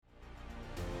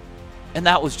And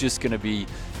that was just going to be,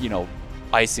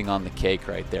 icing on the cake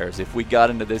right there, is if we got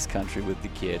into this country with the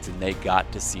kids and they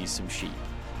got to see some sheep,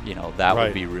 that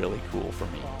would be really cool for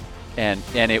me.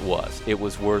 And it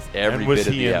was worth every bit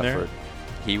of the effort. There?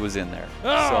 He was in there.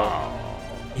 Oh.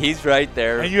 So he's right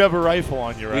there. And you have a rifle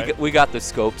on you, right? We got the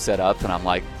scope set up, and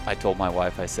I told my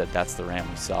wife, I said, that's the ram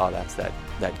we saw. That's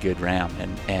that good ram.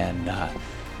 And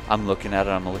I'm looking at it.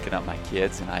 I'm looking at my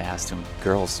kids, and I asked them,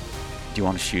 girls, do you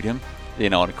want to shoot him?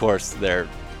 And of course they're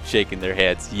shaking their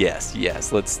heads.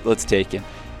 Yes, let's take him.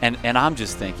 And I'm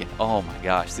just thinking, oh my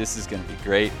gosh, this is going to be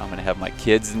great. I'm going to have my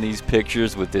kids in these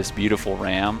pictures with this beautiful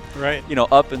ram. Right.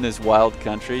 Up in this wild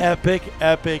country. Epic.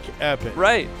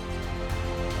 Right.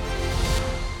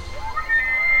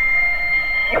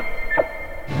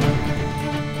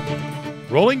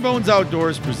 Rolling Bones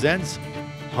Outdoors presents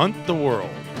Hunt the World.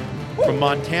 From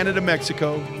Montana to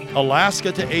Mexico,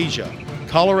 Alaska to Asia,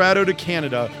 Colorado to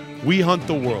Canada, we hunt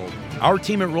the world. Our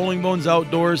team at Rolling Bones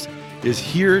Outdoors is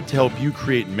here to help you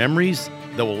create memories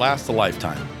that will last a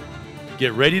lifetime.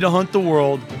 Get ready to hunt the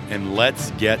world, and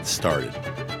let's get started.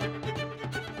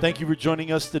 Thank you for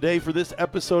joining us today for this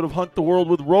episode of Hunt the World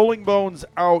with Rolling Bones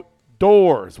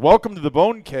Outdoors. Welcome to the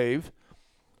Bone Cave.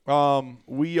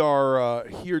 We are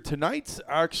here. Tonight's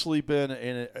actually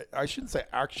been, I shouldn't say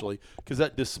actually, because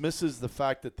that dismisses the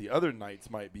fact that the other nights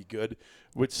might be good,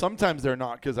 which sometimes they're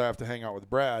not because I have to hang out with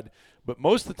Brad, but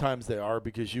most of the times they are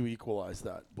because you equalize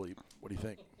that, Bleep. What do you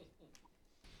think?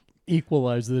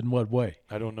 Equalize it in what way?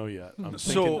 I don't know yet. I'm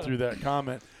thinking through that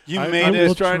comment. I'm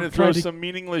just trying to try throw to- some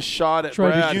meaningless shot at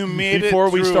Brad You made before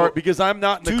it we through start because I'm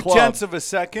not in the club. 0.2 of a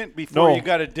second before No. you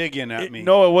got to dig in at me.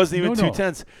 No, it wasn't even No.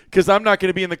 2/10 because I'm not going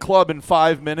to be in the club in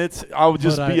 5 minutes. I would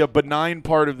just But be a benign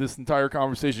part of this entire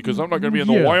conversation because I'm not going to be in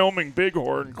the Yeah. Wyoming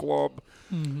Bighorn Club.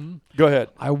 Go ahead.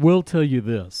 I will tell you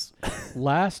this.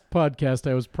 Last podcast,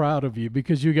 I was proud of you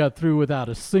because you got through without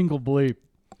a single bleep.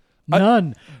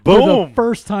 None. For Boom. the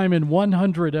first time in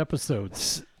 100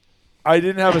 episodes. I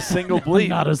didn't have a single bleep.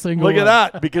 Not a single Look one.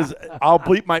 at that because I'll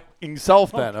bleep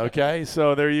myself then, okay?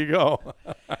 So there you go.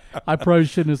 I probably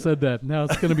shouldn't have said that. Now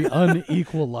it's going to be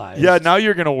unequalized. Yeah, now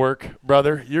you're going to work,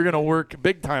 brother. You're going to work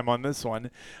big time on this one.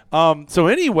 So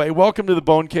anyway, welcome to the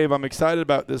Bone Cave. I'm excited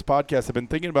about this podcast. I've been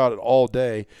thinking about it all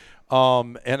day.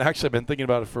 And actually, I've been thinking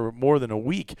about it for more than a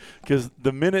week because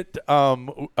the minute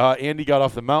Andy got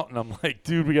off the mountain, I'm like,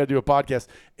 dude, we got to do a podcast.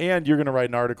 And you're going to write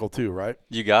an article too, right?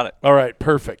 You got it. All right,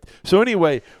 perfect. So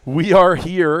anyway, we are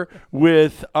here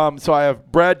with, so I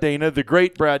have Brad Dana, the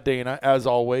great Brad Dana, as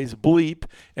always, Bleep.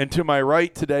 And to my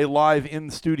right today, live in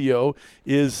the studio,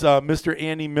 is Mr.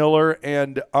 Andy Miller.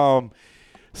 And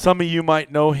some of you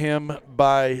might know him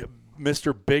by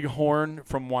Mr. Bighorn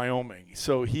from Wyoming.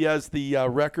 So he has the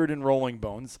record in Rolling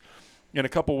Bones in a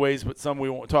couple ways, but some we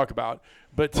won't talk about.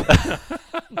 But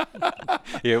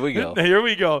Here we go. Here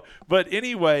we go. But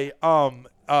anyway, the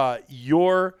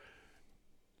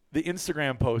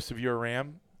Instagram post of your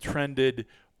ram trended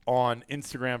on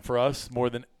Instagram for us more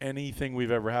than anything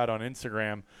we've ever had on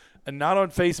Instagram. And not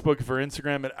on Facebook. For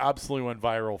Instagram, it absolutely went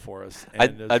viral for us.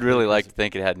 And I'd really like to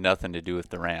think it had nothing to do with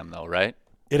the ram, though, right?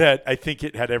 I think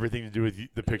it had everything to do with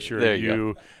the picture There of you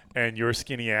you and your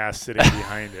skinny ass sitting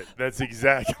behind it. That's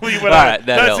exactly what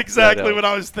what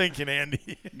I was thinking,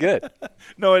 Andy. Good.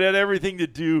 No, it had everything to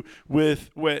do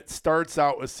with what starts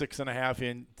out with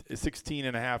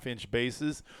 16.5 inch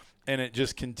bases, and it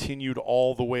just continued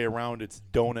all the way around its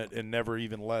donut and never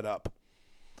even let up.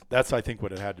 That's, I think,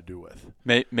 what it had to do with.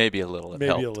 Maybe a little.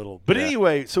 Maybe a little. But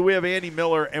anyway, so we have Andy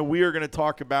Miller, and we are going to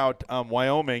talk about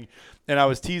Wyoming. And I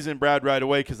was teasing Brad right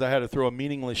away because I had to throw a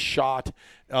meaningless shot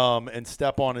and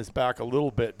step on his back a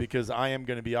little bit because I am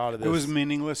going to be out of this. It was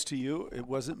meaningless to you. It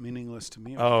wasn't meaningless to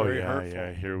me. It was Oh very yeah, hurtful.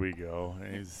 yeah. Here we go.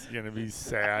 He's gonna be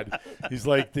sad. He's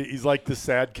like the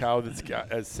sad cow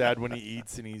that's sad when he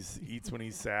eats, and he eats when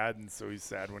he's sad, and so he's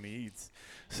sad when he eats.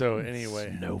 So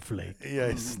anyway, Snowflake.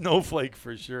 yeah, snowflake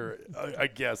for sure. I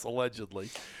guess allegedly.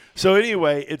 So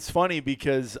anyway, it's funny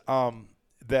because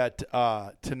that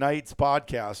tonight's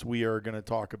podcast we are going to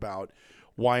talk about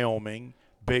Wyoming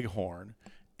Bighorn,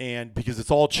 and because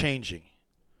it's all changing.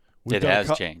 It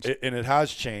has changed. And it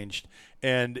has changed.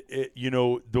 And,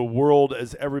 the world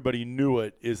as everybody knew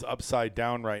it is upside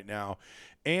down right now.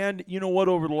 And you know what?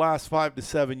 Over the last 5 to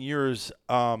 7 years,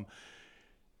 the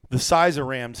size of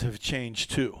rams have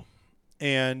changed too.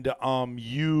 And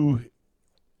you,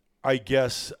 I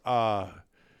guess,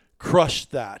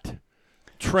 crushed that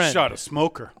trend. Shot a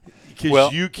smoker.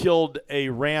 Because you killed a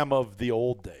ram of the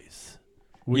old days.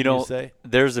 Would you say?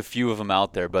 There's a few of them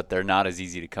out there, but they're not as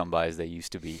easy to come by as they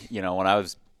used to be. When I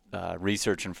was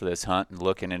researching for this hunt and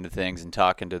looking into things and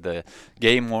talking to the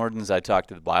game wardens. I talked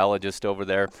to the biologist over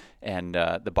there, and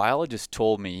the biologist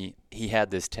told me he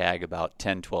had this tag about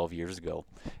 10, 12 years ago,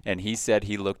 and he said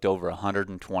he looked over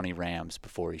 120 rams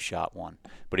before he shot one.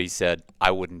 But he said,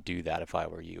 I wouldn't do that if I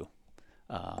were you.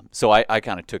 So I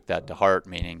kind of took that to heart,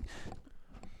 meaning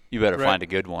you better find a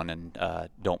good one and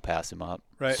don't pass him up.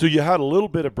 Right. So you had a little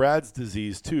bit of Brad's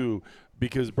disease too,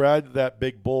 because Brad, that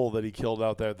big bull that he killed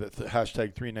out there, the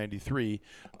hashtag 393,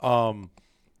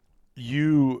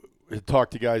 you had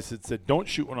talked to guys that said don't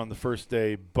shoot one on the first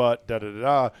day, but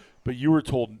da-da-da-da, but you were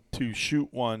told to shoot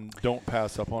one, don't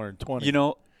pass up 120. You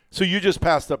know, so you just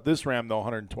passed up this ram, though,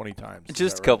 120 times.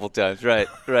 Just a couple times, right.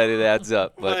 It adds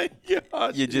up, but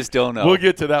you just don't know. We'll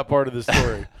get to that part of the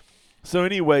story. So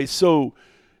anyway, so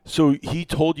he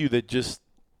told you that just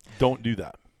don't do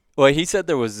that. Well, he said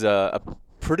there was a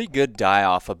pretty good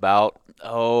die-off about,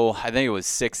 I think it was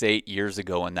 6-8 years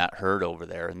ago in that herd over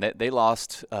there, and they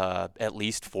lost at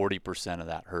least 40% of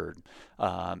that herd.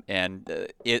 I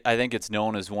think it's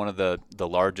known as one of the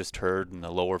largest herd in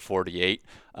the lower 48,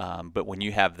 but when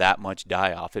you have that much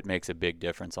die-off, it makes a big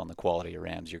difference on the quality of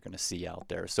rams you're going to see out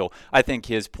there. So I think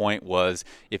his point was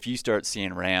if you start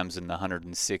seeing rams in the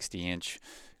 160-inch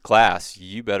class,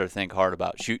 you better think hard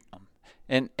about shooting them.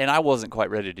 And I wasn't quite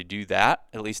ready to do that,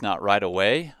 at least not right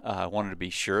away. I wanted to be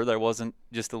sure there wasn't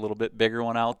just a little bit bigger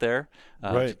one out there.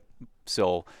 Right.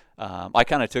 So I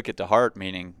kind of took it to heart,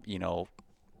 meaning,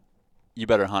 you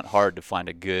better hunt hard to find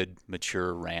a good,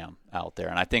 mature ram out there.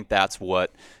 And I think that's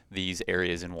what these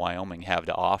areas in Wyoming have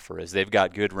to offer is they've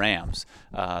got good rams.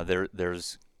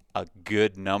 There's a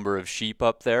good number of sheep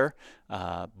up there,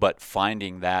 but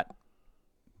finding that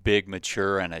big,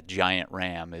 mature, and a giant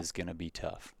ram is going to be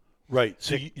tough. Right.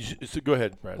 So go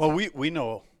ahead, Brad. Well, we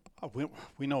know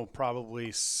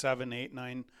probably 7, 8,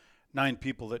 9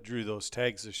 people that drew those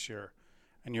tags this year,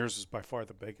 and yours is by far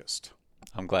the biggest.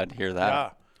 I'm glad to hear that. Yeah.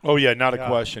 Oh yeah, not a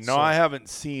question. No, I haven't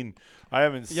seen.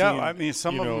 Yeah, I mean,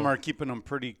 some of them are keeping them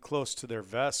pretty close to their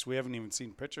vest. We haven't even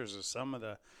seen pictures of some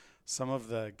of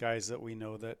the guys that we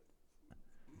know that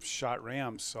shot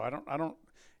rams. So I don't.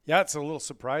 Yeah, it's a little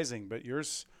surprising, but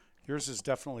yours is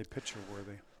definitely picture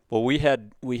worthy. Well, we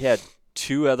had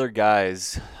 2 other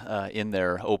guys in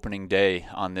there opening day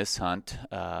on this hunt,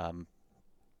 and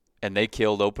they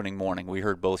killed opening morning. We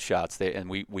heard both shots.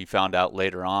 We found out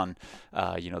later on,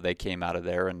 they came out of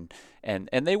there and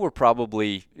they were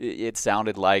probably, it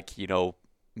sounded like,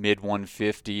 mid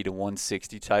 150 to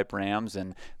 160 type rams,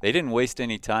 and they didn't waste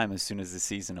any time as soon as the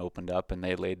season opened up, and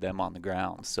they laid them on the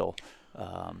ground. So,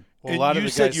 a lot of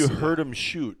the guys you heard them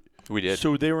shoot. We did.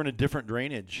 So they were in a different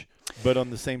drainage, but on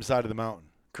the same side of the mountain.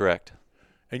 Correct.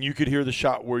 And you could hear the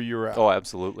shot where you were at. Oh,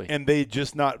 absolutely. And they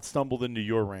just not stumbled into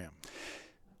your ram.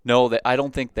 No, I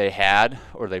don't think they had,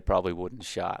 or they probably wouldn't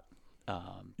shot.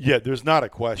 Yeah, there's not a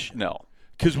question. No.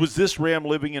 Because was this ram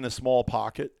living in a small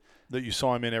pocket that you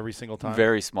saw him in every single time?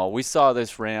 Very small. We saw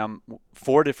this ram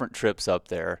 4 different trips up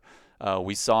there.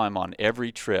 We saw him on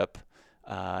every trip,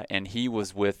 and he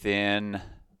was within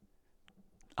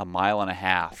a mile and a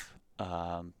half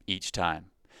each time.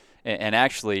 And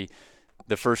actually,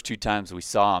 the first 2 times we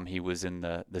saw him, he was in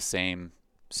the same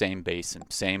basin,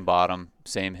 same bottom,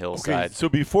 same hillside. Okay, so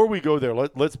before we go there,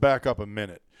 let's back up a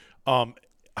minute.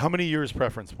 How many years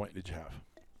preference point did you have?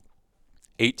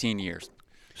 18 years.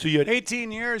 So you had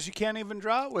 18 years. You can't even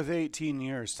draw it with 18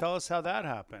 years. Tell us how that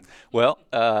happened. Well,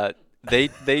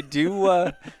 they do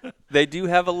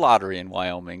have a lottery in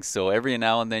Wyoming, so every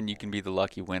now and then you can be the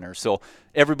lucky winner. So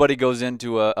everybody goes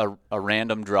into a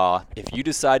random draw. If you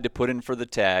decide to put in for the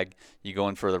tag, you go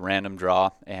in for the random draw.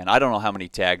 And I don't know how many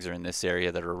tags are in this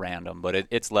area that are random, but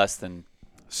it's less than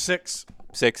 6.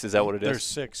 6, is that what it is? There's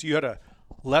 6. You had a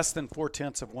less than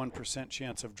 0.4%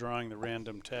 chance of drawing the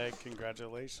random tag.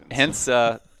 Congratulations. Hence,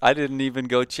 I didn't even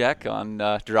go check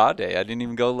on draw day. I didn't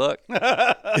even go look.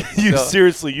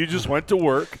 Seriously, you just went to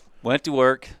work. Went to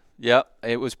work. Yep.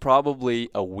 It was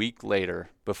probably a week later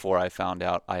before I found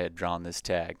out I had drawn this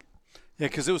tag. Yeah,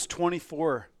 because it was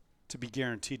 24 to be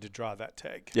guaranteed to draw that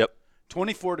tag. Yep.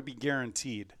 24 to be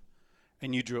guaranteed,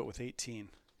 and you drew it with 18.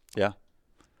 Yeah.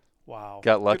 Wow.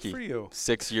 Got lucky. Good for you.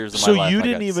 6 years of my life. So you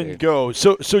didn't even go.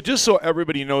 So just so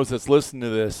everybody knows that's listening to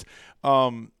this,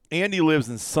 Andy lives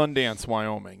in Sundance,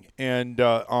 Wyoming, and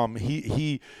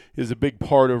he is a big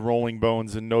part of Rolling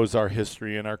Bones and knows our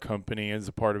history and our company and is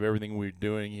a part of everything we're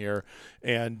doing here,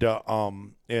 and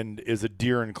is a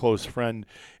dear and close friend.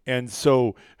 And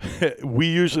so we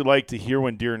usually like to hear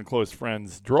when dear and close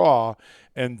friends draw.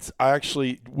 And I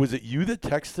actually, was it you that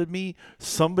texted me?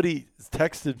 Somebody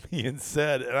texted me and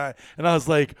said, and I was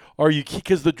like, "Are you?"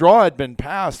 Because the draw had been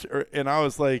passed, and I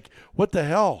was like, "What the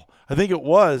hell?" I think it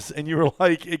was, and you were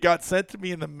like, "It got sent to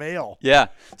me in the mail." Yeah.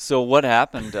 So what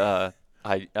happened?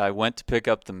 I went to pick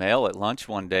up the mail at lunch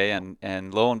one day,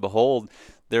 and lo and behold,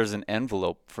 there's an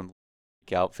envelope from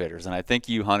Outfitters, and I think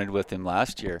you hunted with him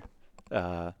last year.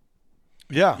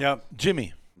 Yeah.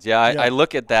 Jimmy. Yeah. I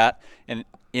look at that, and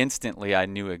instantly I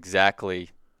knew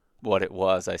exactly what it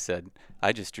was. I said,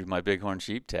 I just drew my bighorn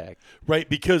sheep tag. Right,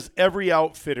 because every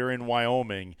outfitter in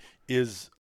Wyoming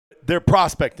they're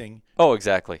prospecting. Oh,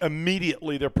 exactly.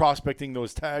 Immediately they're prospecting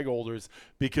those tag holders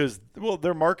because, well,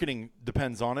 their marketing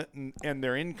depends on it and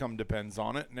their income depends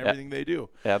on it and everything they do.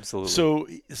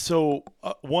 Absolutely. So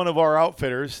one of our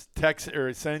outfitters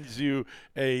sends you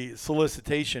a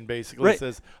solicitation, basically. Right.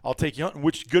 Says, "I'll take you hunting,"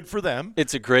 which good for them.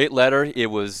 It's a great letter.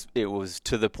 It was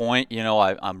to the point.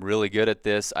 I'm really good at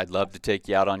this. I'd love to take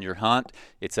you out on your hunt.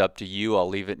 It's up to you. I'll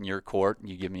leave it in your court, and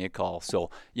you give me a call.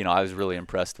 So, I was really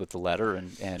impressed with the letter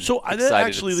and so excited that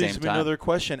actually at the leads same me time. another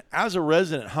question. As a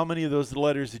resident, how many of those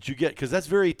letters did you get? Because that's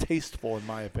very tasteful, in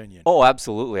my opinion. Oh,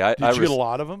 absolutely. Did you get a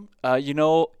lot of them?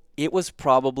 It was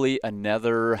probably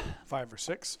another 5 or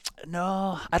 6.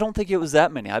 No, I don't think it was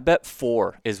that many. I bet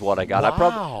 4 is what I got.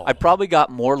 Wow. I probably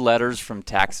got more letters from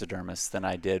taxidermists than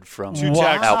I did from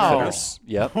tag outfitters.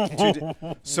 Yep.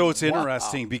 So it's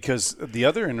interesting because the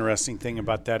other interesting thing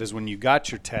about that is when you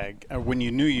got your tag, or when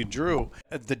you knew you drew,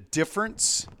 the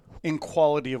difference in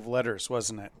quality of letters,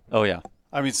 wasn't it? Oh, yeah.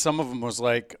 I mean, some of them was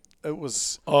like, it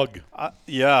was, Ugh.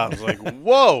 yeah, it was like,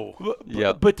 whoa.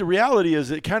 Yep. But the reality is,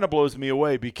 it kind of blows me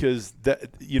away because that,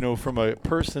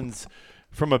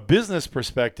 from a business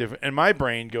perspective, and my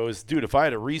brain goes, dude, if I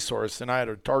had a resource and I had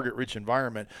a target-rich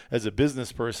environment as a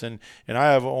business person, and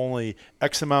I have only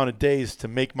X amount of days to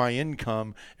make my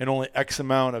income and only X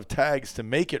amount of tags to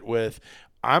make it with,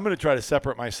 I'm going to try to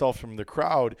separate myself from the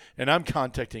crowd, and I'm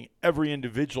contacting every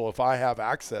individual if I have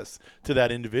access to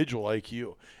that individual like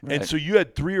you. Right. And so you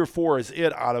had 3 or 4 as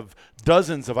it out of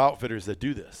dozens of outfitters that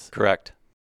do this. Correct.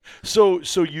 So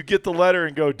you get the letter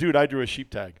and go, dude, I drew a sheep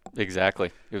tag.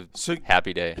 Exactly. It was So-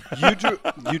 happy day.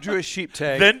 You drew a sheep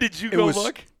tag. Then did you go was-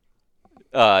 look?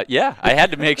 Yeah, I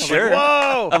had to make sure.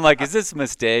 Whoa. I'm like, is this a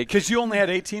mistake? Because you only had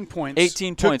 18 points.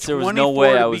 18 Took points. There was no 24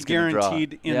 way to I be was going to draw.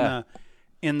 guaranteed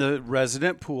in the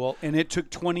resident pool, and it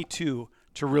took 22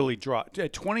 to really draw.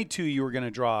 At 22, you were going to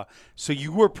draw. So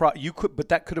you were but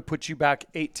that could have put you back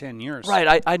 8-10 years.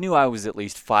 Right. I knew I was at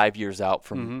least 5 years out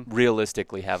from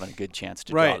realistically having a good chance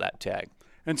to draw that tag.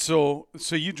 And so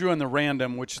you drew in the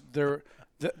random, which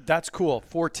that's cool.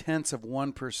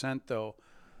 0.4%, though.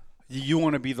 You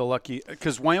want to be the lucky,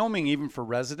 because Wyoming, even for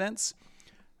residents,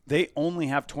 they only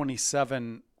have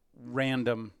 27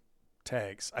 random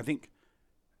tags. I think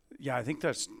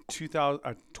that's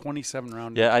 27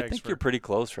 round. Yeah, I tags think you're pretty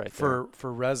close right there.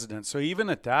 for residents. So even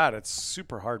at that, it's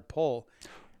super hard pull.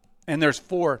 And there's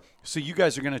 4. So you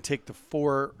guys are going to take the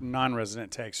 4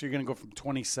 non-resident tags. So you're going to go from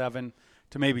 27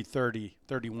 to maybe 30,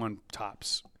 31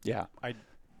 tops. Yeah.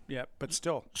 But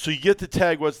still. So you get the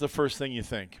tag. What's the first thing you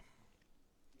think?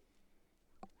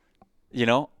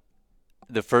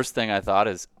 The first thing I thought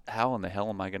is, how in the hell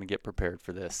am I going to get prepared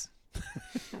for this?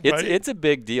 Right? It's a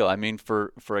big deal. I mean,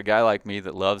 for a guy like me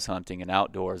that loves hunting and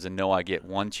outdoors and know I get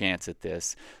one chance at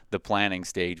this, the planning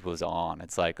stage was on.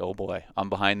 It's like, oh boy, I'm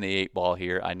behind the 8 ball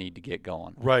here. I need to get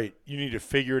going. Right. You need to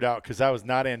figure it out because I was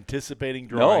not anticipating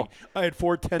drawing. No. I had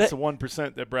 0.4 of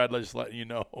 1% that Brad just letting you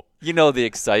know. The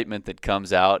excitement that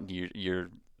comes out, and you're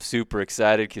super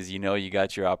excited because you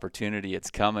got your opportunity.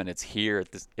 It's coming. It's here.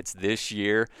 It's this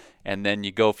year. And then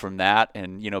you go from that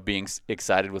and, being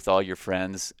excited with all your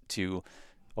friends to,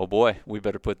 oh boy, we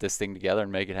better put this thing together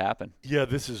and make it happen. Yeah,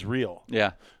 this is real.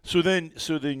 Yeah. So then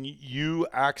you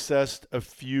accessed a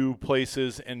few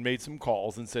places and made some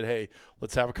calls and said, hey,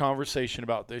 let's have a conversation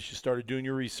about this. You started doing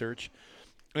your research.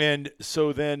 And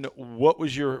so then what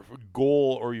was your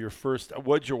goal or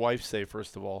what did your wife say,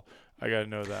 first of all? I got to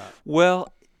know that.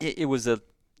 Well, it was a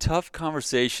tough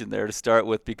conversation there to start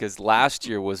with because last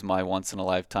year was my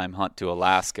once-in-a-lifetime hunt to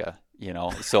Alaska,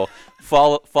 So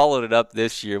followed it up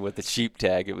this year with the sheep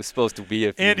tag. It was supposed to be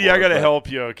a few Andy, more, I got to help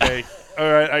you, okay?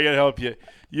 All right, I got to help you.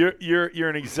 You're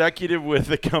an executive with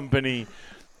the company,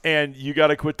 and you got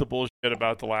to quit the bullshit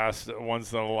about the last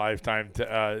once in a lifetime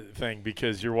thing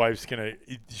because your wife's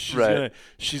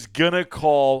she's gonna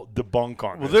call debunk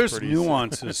on. Well, there's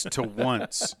nuances to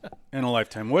once in a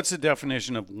lifetime. What's the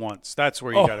definition of once? That's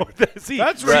where you gotta go.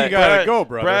 That's where you gotta go,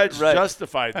 brother. Brad's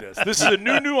justified this. This is a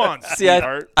new nuance. See,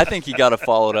 I think you got to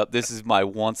follow it up. This is my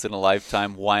once in a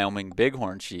lifetime Wyoming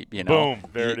bighorn sheep. You know,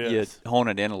 boom, there it is. You hone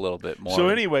it in a little bit more. So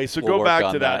anyway, go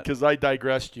back to that because I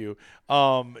digressed you.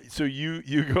 So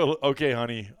you go, okay,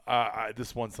 honey,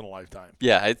 this once in a lifetime.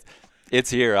 Yeah, it's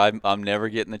here. I'm never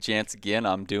getting the chance again.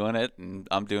 I'm doing it, and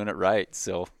I'm doing it right.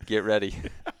 So get ready.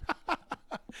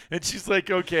 And she's like,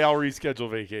 okay, I'll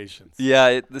reschedule vacations.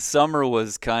 Yeah, the summer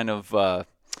was kind of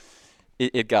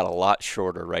it got a lot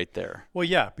shorter right there. Well,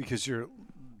 yeah, because your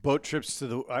boat trips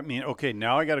okay,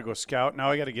 now I got to go scout.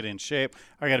 Now I got to get in shape.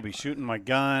 I got to be shooting my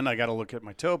gun. I got to look at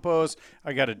my topos.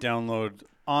 I got to download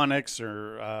Onyx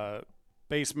or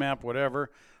Base Map, whatever.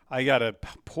 I got to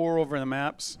pore over the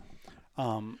maps.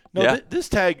 This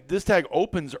tag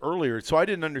opens earlier, so I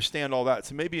didn't understand all that.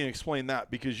 So maybe you can explain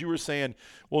that because you were saying,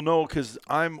 well, no, because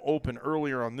I'm open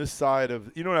earlier on this side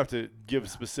of. You don't have to give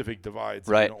specific divides,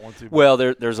 right? If you don't want to, well,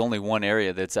 there's only one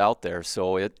area that's out there,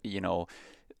 so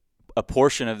a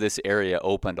portion of this area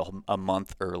opened a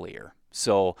month earlier.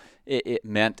 So it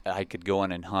meant I could go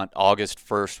in and hunt August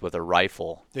 1st with a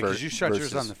rifle. Yeah, because you shot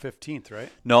yours on the 15th, right?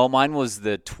 No, mine was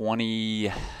it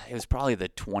was probably the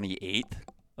 28th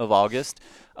of August.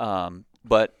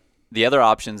 But the other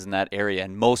options in that area,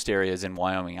 and most areas in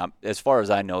Wyoming, as far as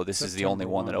I know, this is the only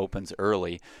one that opens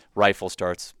early. Rifle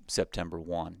starts September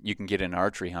 1. You can get an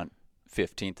archery hunt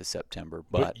 15th of September.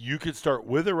 But you could start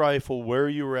with a rifle where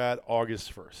you were at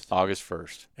August 1st. August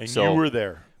 1st. And so you were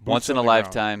there. Once in a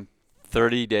lifetime,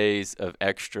 30 days of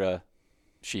extra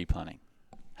sheep hunting.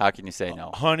 How can you say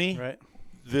no? Honey, right?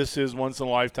 This is once in a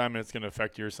lifetime, and it's going to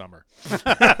affect your summer.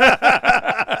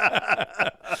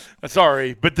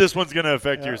 Sorry, but this one's going to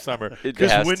affect your summer. It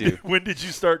has to. When did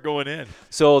you start going in?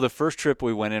 So the first trip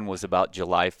we went in was about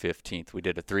July 15th. We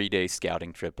did a 3-day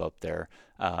scouting trip up there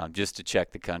just to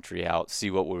check the country out, see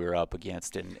what we were up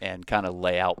against, and kind of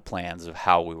lay out plans of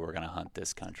how we were going to hunt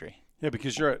this country. Yeah,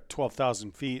 because you're at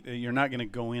 12,000 feet. You're not going to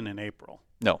go in April.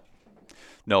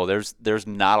 No, there's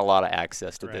not a lot of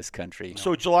access to this country.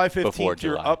 So July 15th,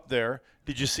 you're up there.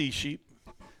 Did you see sheep?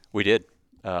 We did.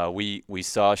 We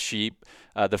saw sheep.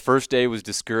 The first day was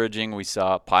discouraging. We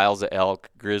saw piles of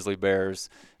elk, grizzly bears,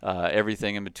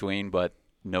 everything in between, but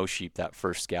no sheep that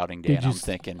first scouting day. And I'm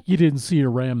thinking you didn't see a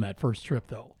ram that first trip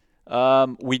though.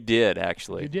 We did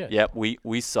actually. You did. Yep.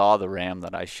 We saw the ram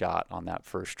that I shot on that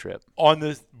first trip.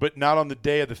 But not on the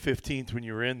day of the 15th when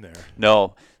you were in there.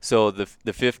 No. So the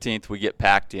 15th we get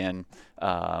packed in,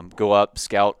 go up,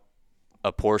 scout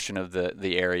a portion of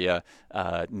the area,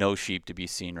 no sheep to be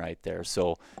seen right there.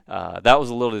 So that was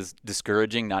a little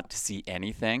discouraging not to see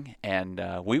anything. And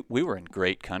we were in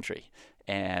great country.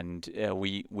 And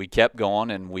we kept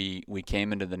going, and we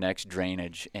came into the next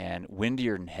drainage, and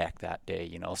windier than heck that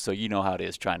day, So you know how it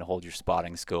is trying to hold your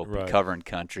spotting scope, right. Covering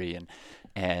country,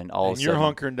 and all of a sudden. And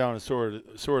you're hunkering down and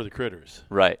so are the critters.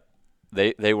 Right.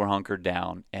 They were hunkered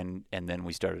down, and then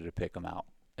we started to pick them out.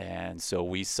 And so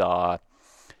we saw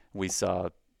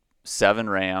 7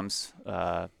 rams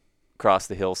across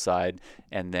the hillside,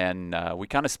 and then we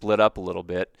kind of split up a little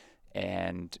bit,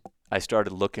 and I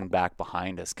started looking back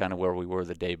behind us, kind of where we were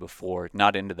the day before,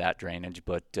 not into that drainage,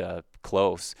 but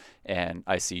close, and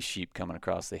I see sheep coming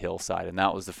across the hillside, and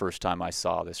that was the first time I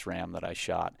saw this ram that I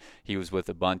shot. He was with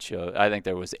a bunch of, I think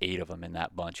there was 8 of them in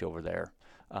that bunch over there.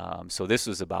 So this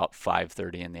was about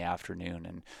 5:30 in the afternoon,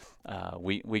 and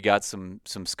we got some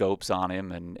scopes on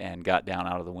him and got down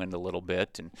out of the wind a little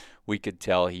bit, and we could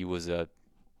tell he was a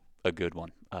good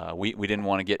one. We didn't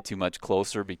want to get too much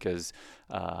closer because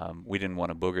we didn't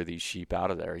want to booger these sheep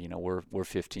out of there. We're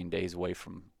 15 days away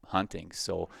from hunting,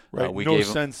 so right. We no gave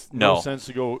sense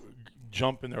to go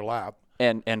jump in their lap.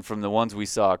 And from the ones we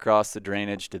saw across the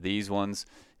drainage to these ones,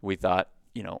 we thought,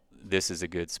 this is a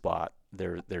good spot.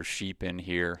 There's sheep in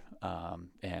here,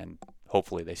 and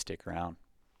hopefully they stick around.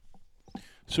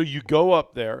 So you go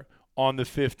up there on the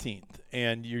 15th,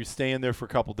 and you're staying there for a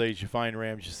couple days. You find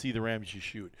rams. You see the rams. You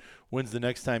shoot. When's the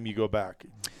next time you go back?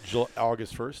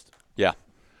 August 1st? Yeah.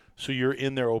 So you're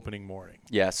in there opening morning.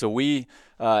 Yeah, so we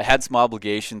had some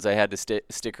obligations. I had to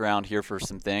stick around here for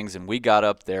some things, and we got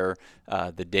up there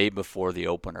the day before the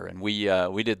opener. And we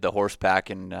did the horseback,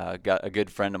 and got a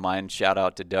good friend of mine, shout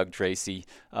out to Doug Tracy,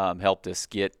 helped us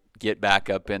get back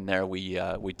up in there.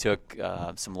 We took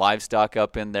some livestock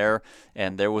up in there,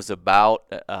 and there was about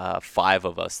 5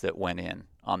 of us that went in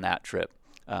on that trip.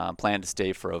 Planned to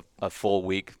stay for a full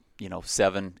week.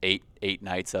 7, 8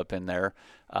 nights up in there,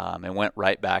 and went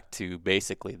right back to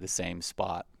basically the same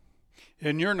spot.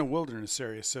 And you're in a wilderness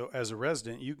area, so as a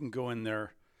resident, you can go in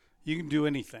there, you can do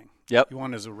anything Yep. you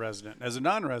want as a resident. As a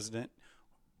non-resident,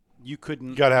 you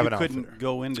couldn't outfitter.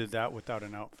 go into that without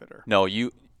an outfitter. No,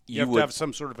 you have would to have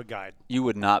some sort of a guide. You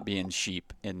would not be in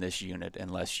sheep in this unit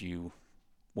unless you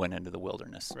went into the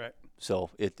wilderness. Right. So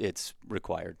it's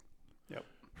required. Yep.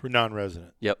 For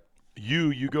non-resident. Yep.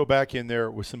 You go back in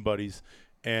there with some buddies,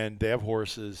 and they have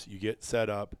horses. You get set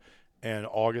up, and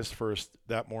August 1st,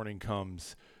 that morning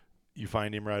comes. You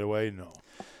find him right away?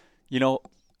 No.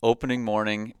 Opening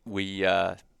morning, we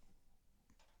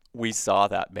saw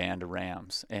that band of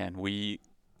rams, and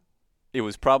it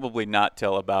was probably not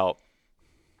till about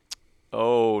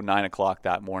 9 o'clock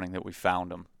that morning that we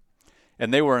found them.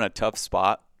 And they were in a tough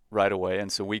spot right away,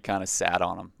 and so we kind of sat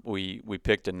on them. We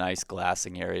picked a nice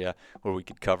glassing area where we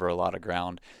could cover a lot of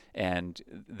ground, and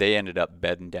they ended up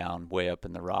bedding down way up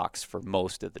in the rocks for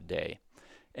most of the day.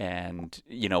 And,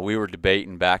 we were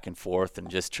debating back and forth and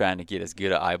just trying to get as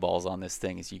good eyeballs on this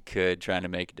thing as you could, trying to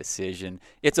make a decision.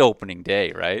 It's opening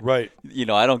day, right? Right.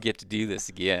 I don't get to do this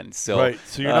again. So right.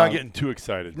 So you're not getting too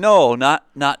excited. No, not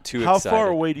too How excited. far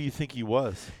away do you think he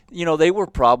was? They were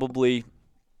probably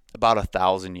about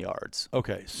 1,000 yards.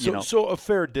 Okay. So a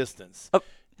fair distance.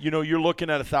 You're looking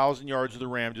at 1,000 yards of the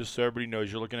ram, just so everybody knows.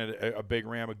 You're looking at a big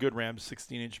ram, a good ram,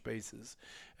 16-inch bases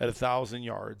at 1,000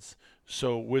 yards.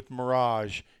 So with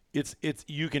Mirage, it's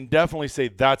you can definitely say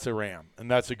that's a ram, and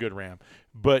that's a good ram.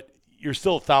 But you're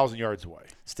still 1,000 yards away.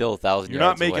 Still 1,000 yards away. You're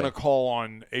not making a call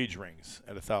on age rings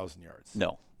at 1,000 yards.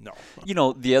 No.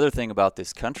 No. The other thing about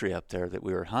this country up there that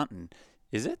we were hunting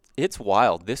is it's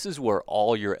wild. This is where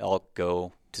all your elk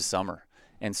go to summer.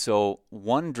 And so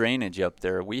one drainage up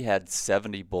there, we had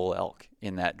 70 bull elk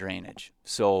in that drainage.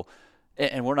 So,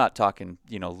 and we're not talking,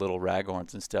 little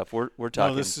raghorns and stuff. We're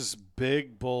talking. No, this is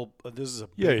big bull. This is a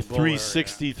big bull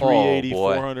 360, 380,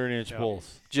 boy. 400-inch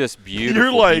bulls. Just beautiful,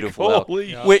 You're like, beautiful elk.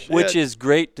 holy Which is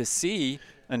great to see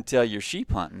until you're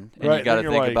sheep hunting. And Right, you got to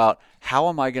then think you're about, how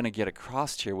am I going to get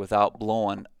across here without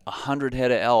blowing 100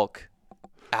 head of elk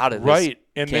out of this Right.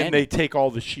 And canyon? then they take all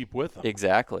the sheep with them.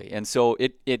 Exactly. And so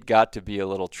it got to be a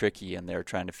little tricky in there,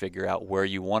 trying to figure out where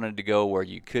you wanted to go, where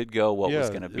you could go, what was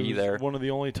going to be there. One of the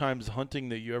only times hunting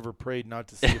that you ever prayed not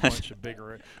to see a bunch of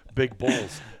big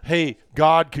bulls. Hey,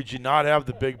 God, could you not have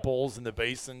the big bulls in the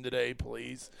basin today,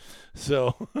 please?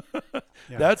 So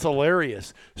that's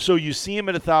hilarious. So you see him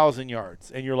at 1,000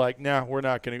 yards, and you're like, nah, we're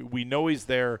not going to. We know he's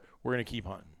there. We're going to keep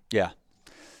hunting. Yeah.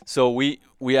 So we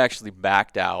actually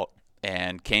backed out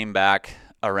and came back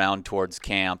around towards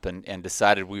camp and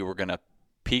decided we were going to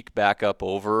peek back up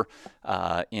over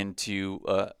into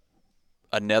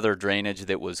another drainage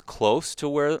that was close to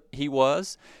where he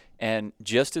was. And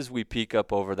just as we peek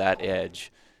up over that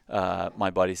edge,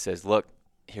 my buddy says, look,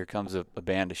 here comes a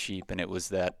band of sheep. And it was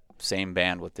that same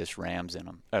band with this rams in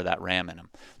them, or that ram in them.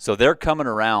 So they're coming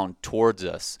around towards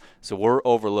us. So we're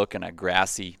overlooking a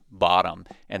grassy bottom,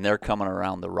 and they're coming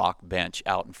around the rock bench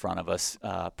out in front of us,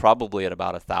 probably at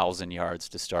about 1,000 yards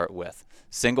to start with.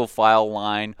 Single file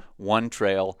line, one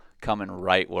trail, coming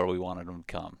right where we wanted them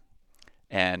to come.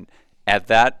 And at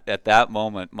that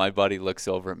moment, my buddy looks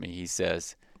over at me. He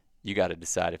says, you got to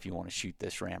decide if you want to shoot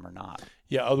this ram or not.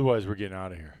 Yeah, otherwise we're getting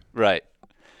out of here. Right.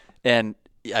 And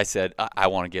I said, I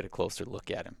want to get a closer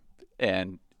look at him.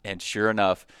 And sure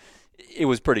enough, it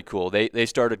was pretty cool. They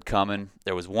started coming.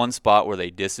 There was one spot where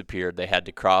they disappeared. They had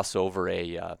to cross over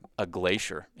a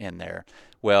glacier in there.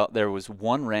 Well, there was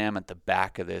one ram at the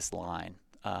back of this line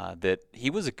that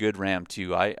he was a good ram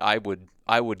too. I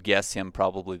would guess him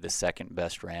probably the second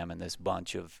best ram in this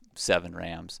bunch of 7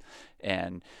 rams.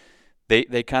 And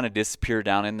they kind of disappeared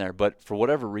down in there. But for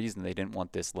whatever reason, they didn't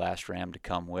want this last ram to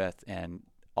come with. And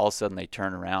all of a sudden they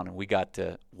turn around, and we got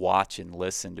to watch and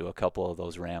listen to a couple of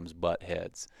those rams butt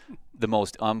heads. The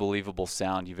most unbelievable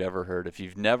sound you've ever heard. If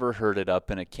you've never heard it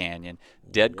up in a canyon,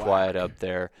 dead quiet up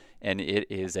there, and it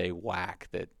is a whack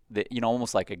that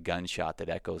almost like a gunshot that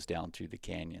echoes down through the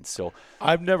canyon. So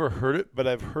I've never heard it, but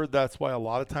I've heard that's why a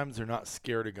lot of times they're not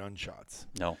scared of gunshots.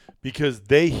 No. Because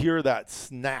they hear that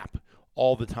snap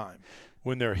all the time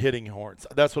when they're hitting horns.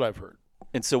 That's what I've heard.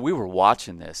 And so we were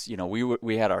watching this.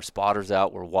 We had our spotters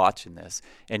out. We're watching this,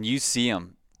 and you see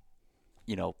them,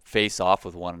 face off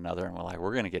with one another, and we're like,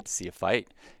 we're going to get to see a fight.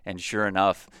 And sure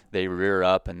enough, they rear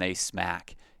up and they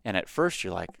smack. And at first,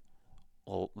 you're like,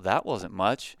 well, that wasn't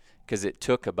much, because it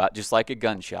took about, just like a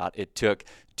gunshot, it took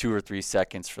 2 or 3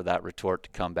 seconds for that retort to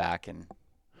come back and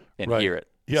Right. hear it.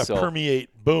 Yeah, so, permeate,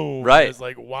 boom. Right. It's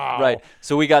like, wow. Right.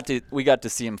 So we got to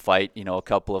see him fight. You know, a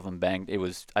couple of them banged. It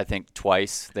was, I think,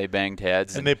 twice they banged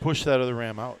heads. And they pushed that other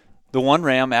ram out. The one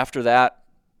ram after that,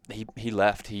 he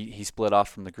left. He split off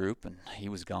from the group and he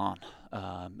was gone.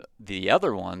 The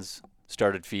other ones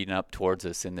started feeding up towards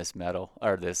us in this meadow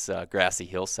or this grassy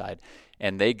hillside,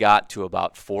 and they got to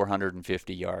about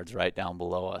 450 yards right down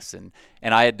below us. And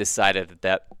I had decided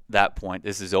at that point,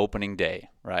 this is opening day,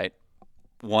 right?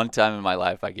 One time in my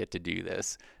life I get to do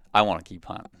this. I want to keep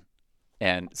hunting.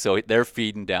 And so they're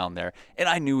feeding down there. And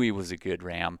I knew he was a good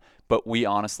ram, but we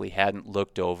honestly hadn't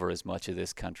looked over as much of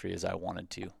this country as I wanted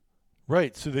to.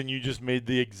 Right. So then you just made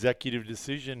the executive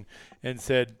decision and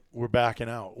said, we're backing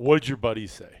out. What did your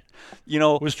buddies say? You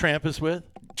know, Was Trampas with?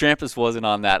 Trampas wasn't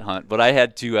on that hunt, but I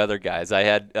had two other guys. I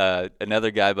had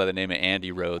another guy by the name of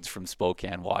Andy Rhodes from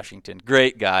Spokane, Washington.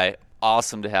 Great guy.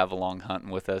 Awesome to have along hunting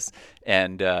with us,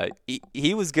 and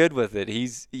he was good with it.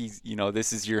 He's you know,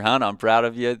 this is your hunt. I'm proud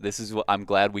of you. This is what I'm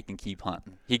glad we can keep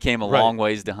hunting. He came a long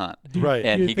ways to hunt,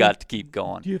 and he got to keep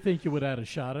going. Do you think you would have had a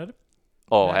shot at it?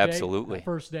 Oh, that absolutely. Day, the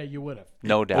first day you would have.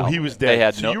 No doubt. Well, he was dead. They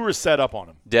had so you were set up on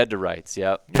him. Dead to rights.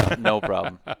 Yep. No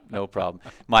problem. No problem.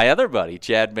 My other buddy,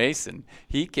 Chad Mason,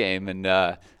 he came and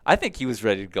I think he was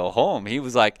ready to go home. He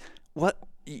was like, "What?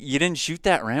 You didn't shoot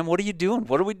that ram? What are you doing?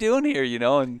 What are we doing here?" You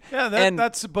know, and yeah,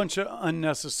 that's a bunch of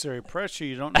unnecessary pressure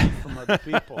you don't need from other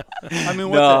people. I mean,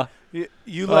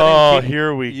 you let him keep,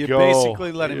 here we you go.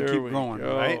 basically let him keep going,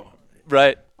 right?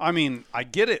 Right. I mean, I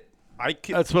get it.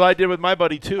 That's what I did with my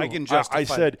buddy too. I can justify. I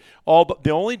said the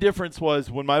only difference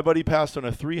was when my buddy passed on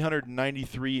a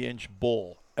 393-inch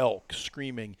bull elk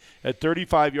screaming at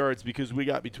 35 yards because we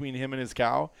got between him and his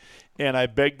cow, and I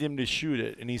begged him to shoot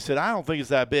it, and he said, "I don't think it's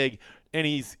that big."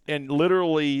 And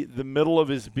literally the middle of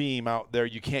his beam out there,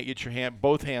 you can't get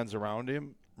both hands around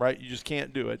him. Right, you just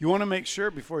can't do it. You want to make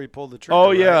sure before you pull the trigger. Oh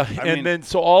yeah, right? and then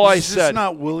so all I said, it's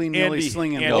not willy-nilly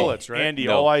slinging bullets, right? Andy,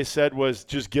 all I said was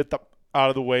just get out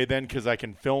of the way then, because I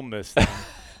can film this thing,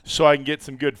 so I can get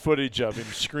some good footage of him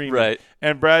screaming. Right.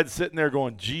 And Brad's sitting there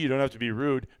going, "Gee, you don't have to be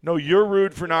rude." No, you're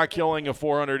rude for not killing a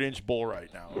 400-inch bull right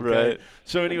now. Okay? Right.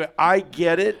 So anyway, I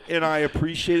get it and I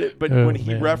appreciate it, but when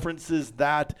he references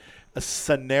that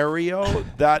scenario,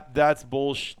 that's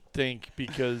bullshit,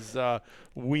 because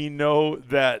we know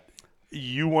that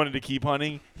you wanted to keep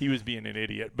hunting. He was being an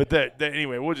idiot. But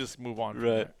anyway, we'll just move on.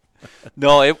 Right.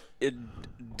 No,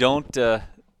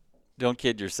 don't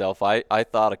kid yourself. I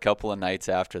thought a couple of nights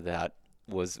after that,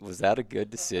 was that a good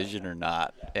decision or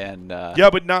not? And yeah,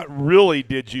 but not really.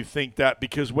 Did you think that?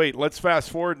 Because wait, let's fast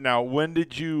forward now. When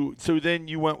did you? So then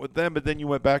you went with them, but then you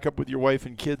went back up with your wife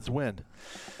and kids. When?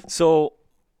 So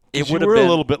it would have been been a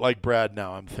little bit like Brad.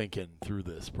 Now I'm thinking through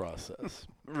this process.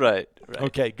 Right.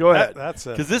 Okay, go ahead.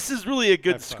 Because this is really a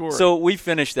good story. So we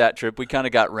finished that trip. We kind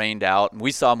of got rained out, and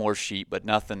we saw more sheep, but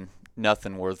nothing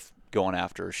worth going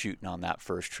after or shooting on that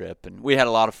first trip. And we had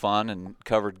a lot of fun and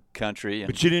covered country.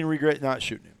 But you didn't regret not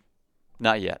shooting him?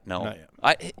 Not yet, no. Not yet.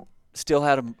 I still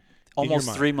had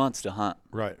almost 3 months to hunt.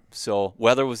 Right. So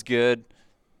weather was good.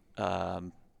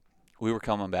 We were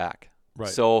coming back. Right.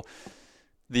 So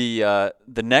the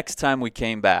next time we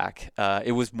came back,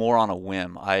 it was more on a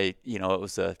whim. It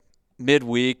was a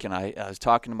midweek, and I was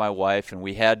talking to my wife, and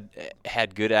we had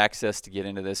good access to get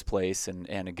into this place and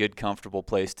a good, comfortable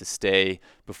place to stay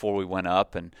before we went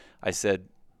up. And I said,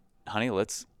 "Honey,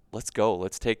 let's go.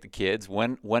 Let's take the kids.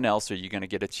 When else are you going to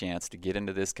get a chance to get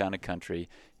into this kind of country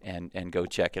and go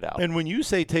check it out?" And when you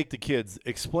say take the kids,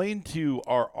 explain to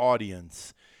our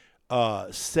audience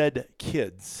said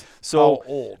kids. So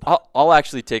how old? I'll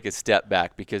actually take a step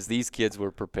back because these kids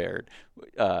were prepared.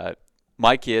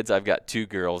 My kids, I've got two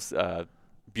girls,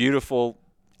 beautiful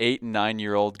 8 and 9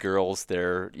 year old girls.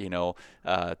 They're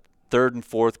 3rd and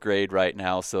 4th grade right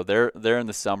now, so they're in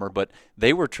the summer. But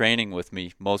they were training with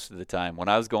me most of the time. When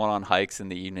I was going on hikes in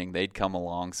the evening, they'd come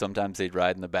along. Sometimes they'd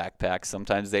ride in the backpack.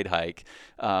 Sometimes they'd hike.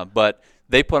 But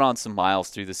they put on some miles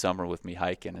through the summer with me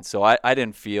hiking, and so I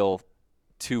didn't feel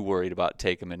too worried about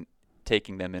taking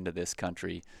them into this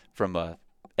country from a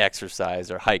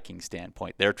exercise or hiking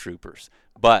standpoint. They're troopers,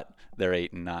 but they're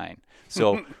 8 and 9.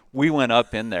 So we went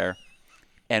up in there,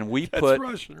 and That's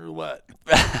Russian roulette.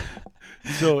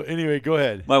 So anyway, go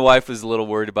ahead. My wife was a little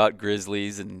worried about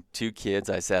grizzlies and 2 kids.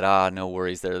 I said, no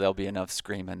worries there. There'll be enough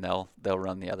screaming. They'll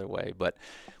run the other way. But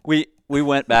we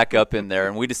went back up in there,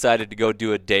 and we decided to go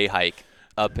do a day hike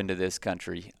up into this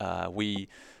country. We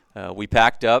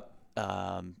packed up.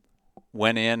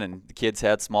 Went in, and the kids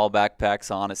had small backpacks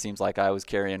on. It seems like I was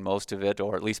carrying most of it,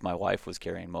 or at least my wife was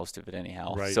carrying most of it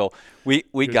anyhow. Right. So we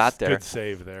got there. Good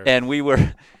save there. And we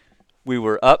were we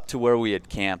were up to where we had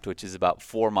camped, which is about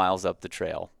 4 miles up the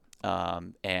trail.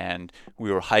 And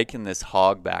we were hiking this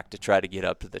hog back to try to get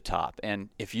up to the top. And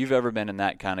if you've ever been in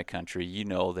that kind of country, you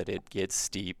know that it gets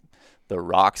steep, the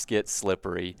rocks get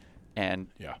slippery, and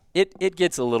it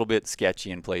gets a little bit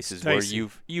sketchy in places dicey.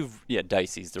 where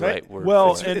dicey's the right word.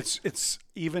 Well, it's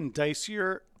even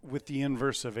dicier with the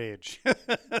inverse of age.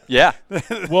 Yeah.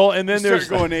 Well, and then there's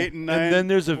going 8 and 9. And then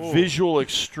there's a visual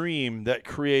extreme that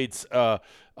creates a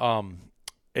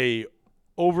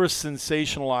over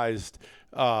sensationalized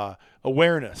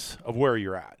awareness of where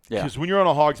you're at. Because when you're on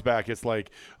a hog's back, it's like,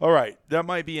 all right, that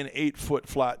might be an 8-foot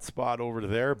flat spot over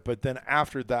there, but then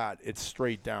after that, it's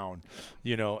straight down,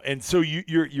 And so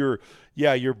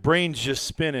your brain's just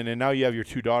spinning, and now you have your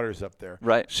 2 daughters up there.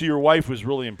 Right. So your wife was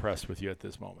really impressed with you at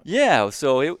this moment. Yeah,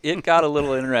 so it got a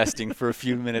little interesting for a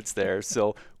few minutes there.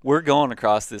 So we're going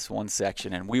across this one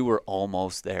section, and we were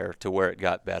almost there to where it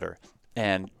got better.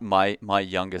 And my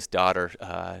youngest daughter,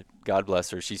 God bless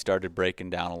her, she started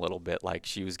breaking down a little bit, like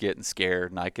she was getting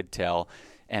scared, and I could tell.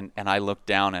 And I looked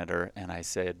down at her, and I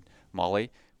said,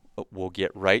 Molly, we'll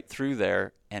get right through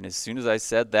there. And as soon as I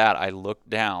said that, I looked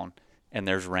down, and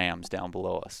there's rams down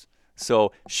below us.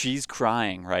 So she's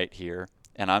crying right here,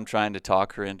 and I'm trying to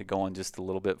talk her into going just a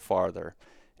little bit farther.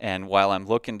 And while I'm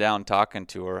looking down talking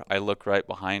to her, I look right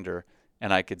behind her,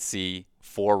 and I could see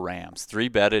 4 rams, 3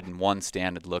 bedded and 1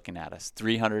 standing looking at us,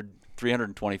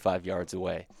 325 yards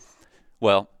away.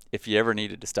 Well, if you ever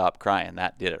needed to stop crying,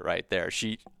 that did it right there.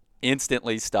 She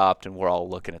instantly stopped, and we're all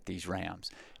looking at these rams.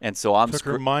 And so I'm took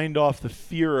her mind off the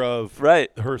fear of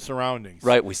her surroundings.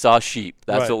 Right. We saw sheep.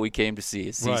 That's Right. what we came to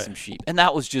see some sheep. And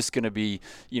that was just going to be,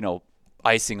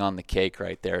 icing on the cake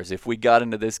right there. Is if we got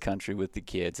into this country with the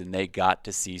kids and they got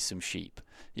to see some sheep,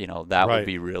 that would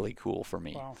be really cool for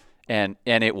me. Wow. And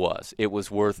it was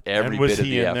worth every bit of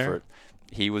the effort. There?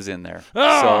 He was in there.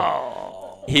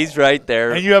 Oh! So he's right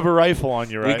there. And you have a rifle on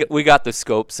you, right? We got the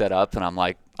scope set up, and I'm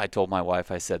like, I told my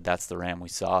wife, I said, that's the ram we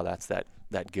saw. That's that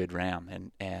good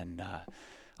ram. And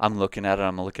I'm looking at it.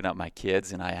 I'm looking at my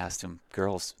kids, and I asked them,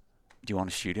 girls, do you want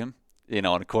to shoot him? And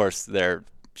of course they're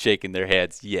shaking their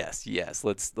heads. Yes,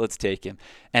 let's take him.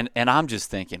 And I'm just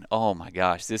thinking, oh my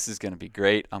gosh, this is going to be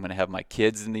great. I'm going to have my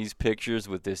kids in these pictures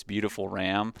with this beautiful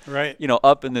ram, right?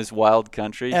 Up in this wild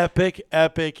country. Epic.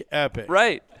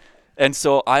 Right. And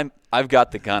so I've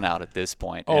got the gun out at this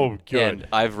point. Good. And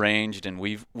I've ranged, and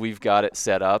we've got it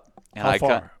set up. And How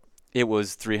far? It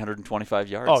was 325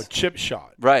 yards. Oh, chip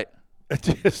shot. Right.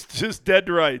 just dead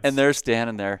right. And they're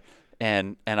standing there,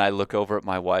 and I look over at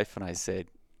my wife, and I said,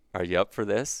 are you up for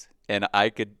this? And I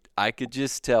could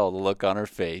just tell the look on her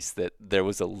face that there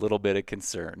was a little bit of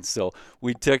concern. So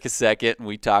we took a second, and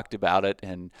we talked about it.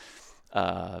 And,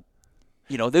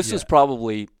 this was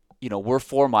probably, we're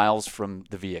 4 miles from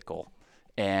the vehicle,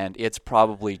 and it's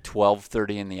probably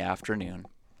 12:30 in the afternoon.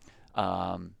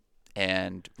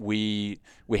 And we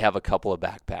have a couple of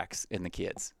backpacks in the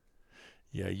kids.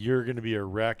 Yeah, you're going to be a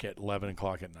wreck at 11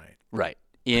 o'clock at night. Right.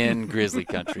 In grizzly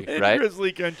country, in right?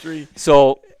 grizzly country.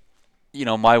 So,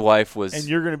 my wife was... And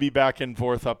you're going to be back and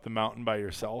forth up the mountain by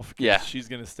yourself. Yeah. She's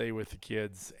going to stay with the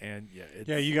kids. And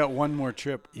you got one more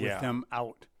trip with them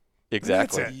out.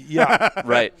 Exactly. Yeah.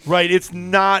 Right. Right. It's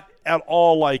not at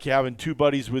all like having 2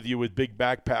 buddies with you with big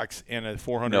backpacks and a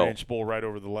 400-inch bull right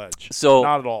over the ledge. So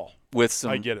not at all. With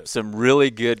some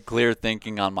really good, clear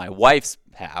thinking on my wife's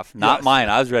half, not mine.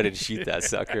 I was ready to shoot that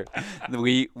sucker.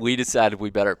 We decided we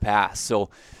better pass. So,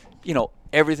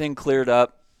 everything cleared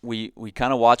up. We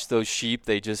kind of watched those sheep.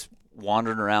 They just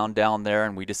wandered around down there,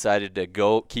 and we decided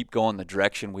to keep going the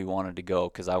direction we wanted to go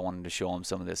because I wanted to show them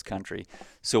some of this country.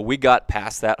 So we got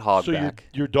past that hogback. So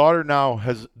your daughter now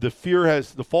has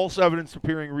the false evidence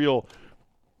appearing real.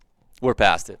 We're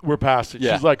past it.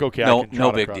 Yeah. She's like, okay,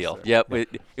 no big deal. There. Yep,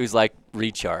 it was like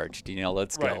recharged.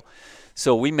 Let's right. go.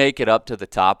 So we make it up to the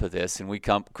top of this, and we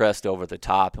crest over the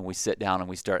top, and we sit down and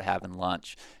we start having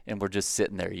lunch, and we're just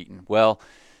sitting there eating. Well,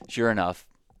 sure enough,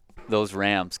 those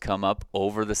rams come up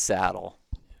over the saddle.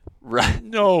 Right.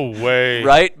 No way.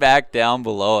 Right back down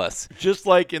below us. Just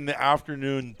like in the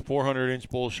afternoon, 400-inch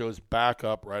bull shows back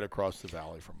up right across the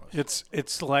valley from us.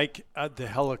 It's like the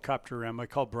helicopter ram. I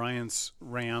call Brian's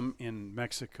ram in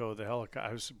Mexico the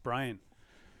helicopter. Brian,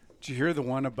 did you hear the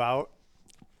one about?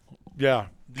 Yeah,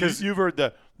 because you've heard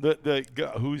the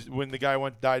when the guy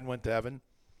died and went to heaven.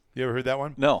 You ever heard that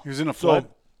one? No. He was in a flood.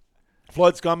 So,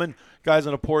 flood's coming. Guy's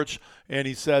on a porch, and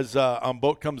he says,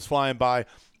 boat comes flying by.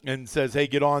 And says, hey,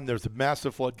 get on. There's a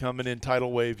massive flood coming in,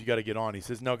 tidal wave. You got to get on. He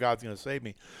says, no, God's going to save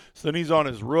me. So then he's on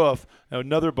his roof. And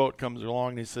another boat comes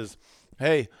along, and he says,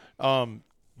 hey,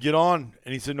 get on.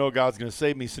 And he said, no, God's going to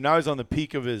save me. So now he's on the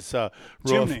peak of his roof.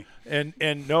 Chimney.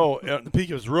 And no, on the peak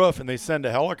of his roof, and they send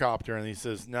a helicopter, and he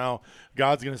says, now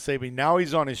God's going to save me. Now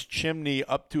he's on his chimney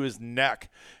up to his neck.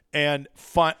 And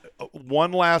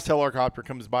one last helicopter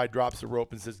comes by, drops the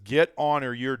rope, and says, get on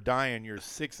or you're dying. You're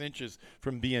 6 inches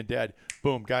from being dead.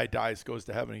 Boom, guy dies, goes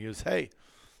to heaven. He goes, hey,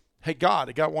 God,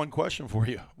 I got one question for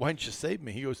you. Why didn't you save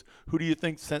me? He goes, who do you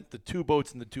think sent the 2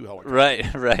 boats and the 2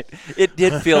 helicopters? Right. It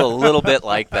did feel a little bit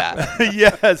like that.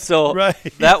 Yes. So right.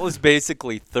 that was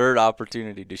basically third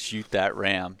opportunity to shoot that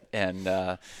ram,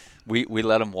 and we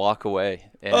let him walk away.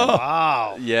 And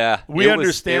Wow. Yeah. We it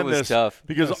understand was this tough.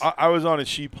 because I was on a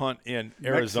sheep hunt in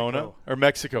Arizona or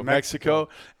Mexico.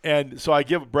 And so I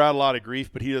give Brad a lot of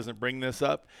grief, but he doesn't bring this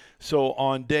up. So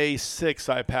on day 4,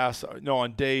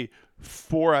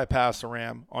 I pass a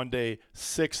ram. On day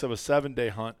 6 of a 7-day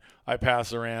hunt, I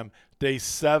pass a ram. Day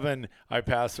 7, I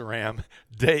pass a ram.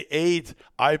 Day 8,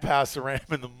 I pass a ram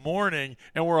in the morning,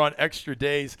 and we're on extra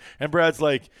days. And Brad's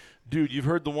like, dude, you've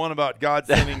heard the one about God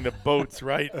sending the boats,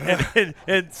 right?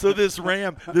 And so this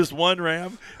one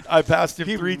ram, I passed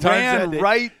him 3 times that day.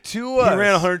 Right to us. He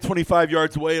ran 125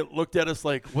 yards away. It looked at us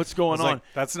like, what's going on? Like,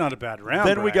 that's not a bad ram.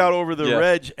 Then we Brad. got over the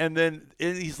ridge, and then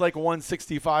he's like a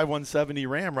 165, 170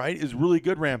 ram, right? It's a really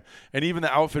good ram. And even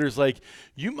the outfitter's like,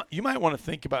 you might want to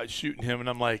think about shooting him. And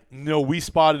I'm like, no, we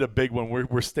spotted a big one.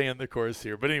 We're staying the course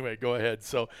here. But anyway, go ahead.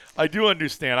 So I do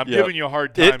understand. I'm giving you a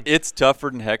hard time. It's tougher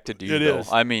than heck to do, though. Is.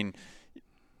 I mean,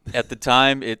 at the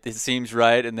time, it seems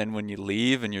right, and then when you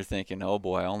leave and you're thinking, oh,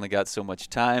 boy, I only got so much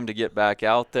time to get back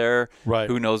out there. Right.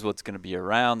 Who knows what's going to be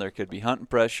around? There could be hunting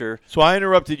pressure. So I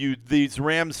interrupted you. These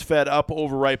rams fed up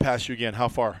over right past you again. How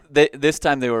far? This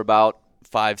time they were about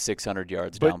 500-600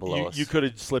 yards down below us. You could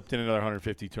have slipped in another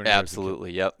 150, 200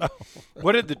 Absolutely, yep.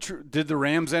 What did did the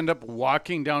Rams end up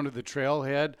walking down to the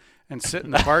trailhead and sit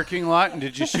in the parking lot? And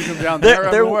did you shoot them down there?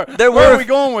 Where are we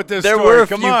going with this There story? were a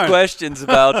Come few on. questions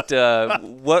about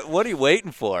what are you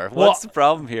waiting for? What's the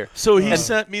problem here? So he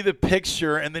sent me the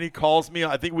picture, and then he calls me.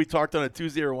 I think we talked on a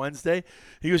Tuesday or Wednesday.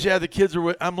 He goes, yeah, the kids are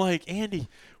with. I'm like, Andy,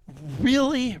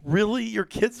 really? Your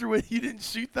kids are with you? Didn't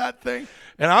shoot that thing?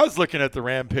 And I was looking at the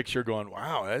ram picture going,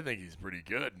 wow, I think he's pretty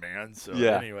good, man. So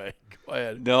anyway, go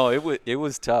ahead. No, it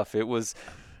was tough. It was,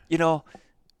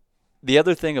 the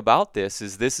other thing about this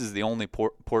is the only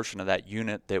portion of that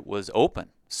unit that was open.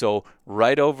 So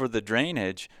right over the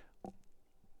drainage,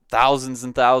 thousands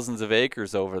and thousands of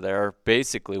acres over there,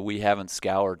 basically we haven't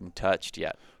scoured and touched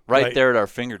yet. Right there at our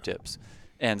fingertips.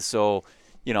 And so,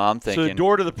 I'm thinking. So the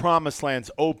door to the promised land's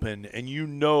open, and you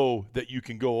know that you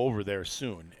can go over there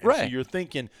soon. And right. So you're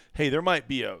thinking, hey, there might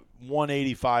be a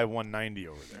 185, 190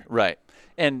 over there. Right.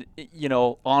 And,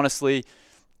 honestly,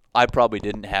 I probably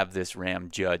didn't have this ram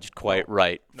judged quite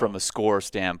right from a score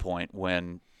standpoint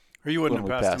when Or you wouldn't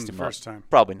when have we passed him the up. first time.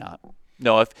 Probably not.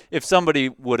 No, if somebody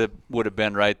would have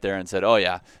been right there and said, oh,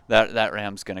 yeah, that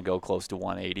ram's going to go close to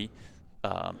 180,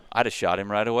 I'd have shot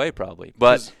him right away probably.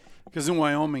 But because in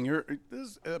Wyoming,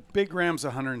 big ram's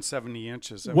 170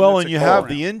 inches. I mean, well, that's and a you cool have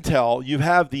ram. the intel. You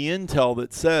have the intel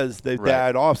that says they Right.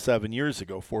 died off 7 years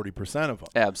ago, 40% of them.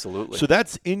 absolutely. So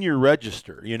that's in your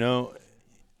register,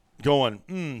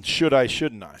 going, should I,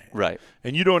 shouldn't I? Right.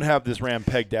 And you don't have this ram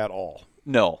pegged at all.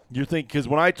 No. You think, because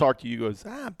when I talk to you, goes,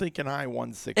 I'm thinking high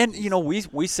 160. And,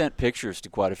 we sent pictures to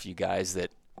quite a few guys that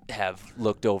have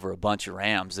looked over a bunch of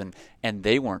rams, and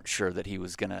they weren't sure that he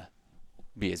was going to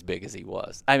be as big as he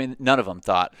was. I mean, none of them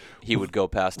thought he would go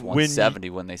past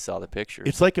 170 when they saw the pictures.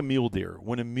 It's like a mule deer.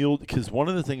 Because one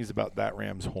of the things about that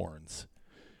ram's horns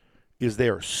is they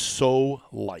are so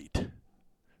light.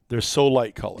 They're so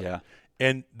light colored. Yeah.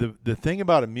 And the thing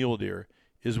about a mule deer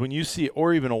is when you see,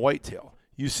 or even a whitetail,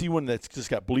 you see one that's just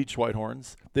got bleached white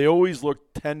horns, they always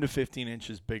look 10 to 15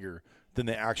 inches bigger than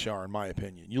they actually are, in my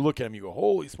opinion. You look at them, you go,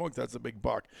 holy smokes, that's a big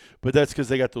buck. But that's because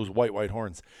they got those white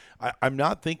horns. I'm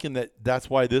not thinking that's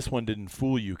why this one didn't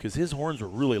fool you, because his horns were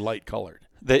really light colored.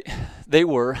 They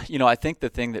were. I think the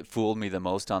thing that fooled me the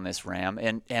most on this ram,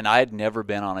 and I had never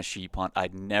been on a sheep hunt.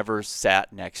 I'd never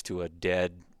sat next to a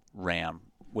dead ram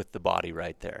with the body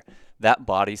right there. That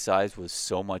body size was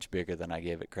so much bigger than I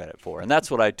gave it credit for. And that's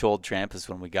what I told Trampas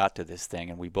when we got to this thing,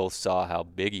 and we both saw how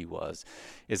big he was,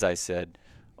 is I said,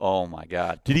 oh, my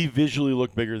God. Did he visually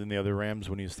look bigger than the other rams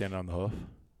when he was standing on the hoof?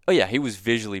 Oh, yeah, he was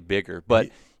visually bigger.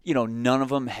 But, none of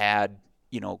them had,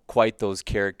 quite those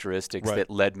characteristics Right. that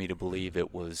led me to believe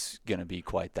it was going to be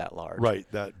quite that large. Right,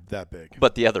 that big.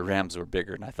 But the other rams were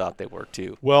bigger, and I thought they were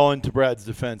too. Well, and to Brad's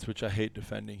defense, which I hate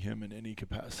defending him in any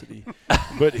capacity,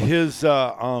 but his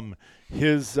elk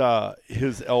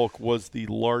was the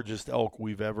largest elk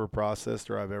we've ever processed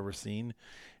or I've ever seen.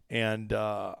 and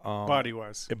body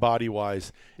wise.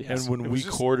 And when we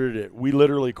quartered it, we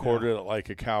literally quartered it like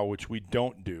a cow, which we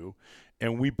don't do,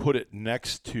 and we put it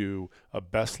next to a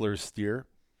Bessler steer,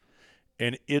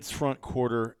 and its front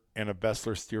quarter and a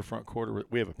Bessler steer front quarter.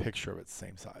 We have a picture of it,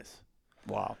 same size.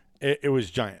 Wow. It was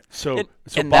giant. So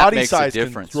and body size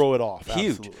can throw it off.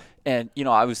 Huge. Absolutely. And,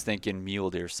 I was thinking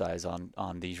mule deer size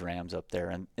on these rams up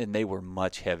there, and they were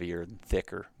much heavier and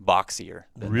thicker, boxier.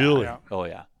 Really? That. Oh,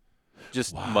 yeah.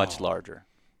 Just much larger.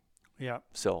 Yeah.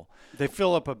 So they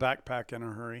fill up a backpack in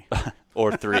a hurry.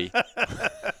 Or 3.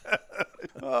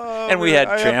 And we had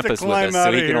Trampas with us,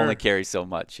 so he can only carry so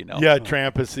much, Yeah,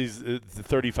 Trampas, he's the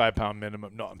 35-pound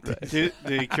minimum. No, I'm do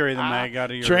you carry the mag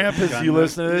out of your Trampas, gun? you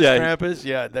listen to this, Trampas?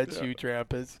 Yeah, that's you,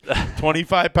 Trampas.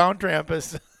 25-pound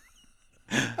Trampas.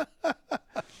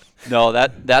 No,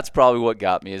 that's probably what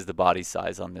got me is the body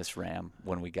size on this ram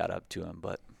when we got up to him.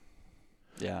 But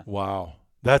yeah, wow,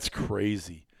 that's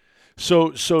crazy.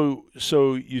 So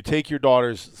you take your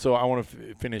daughters. So I want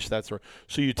to finish that story.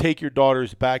 So you take your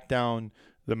daughters back down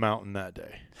the mountain that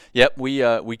day. Yep,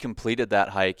 we completed that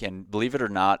hike, and believe it or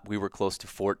not, we were close to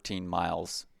 14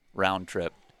 miles round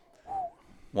trip.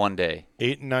 One day.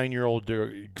 8 and 9-year-old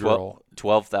girl.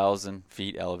 12,000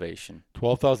 feet elevation.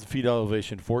 12,000 feet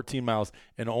elevation, 14 miles,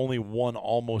 and only one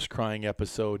almost crying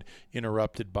episode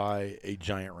interrupted by a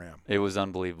giant ram. It was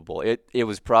unbelievable. It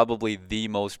was probably the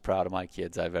most proud of my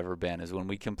kids I've ever been is when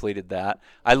we completed that.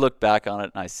 I looked back on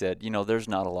it and I said, there's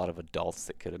not a lot of adults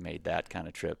that could have made that kind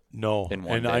of trip. No, in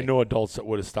one and day. I know adults that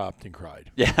would have stopped and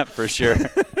cried. Yeah, for sure.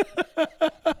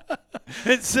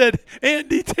 And said,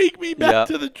 Andy, take me back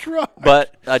to the truck.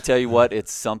 But I tell you what,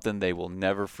 it's something they will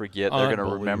never forget. They're going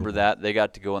to remember that. They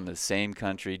got to go in the same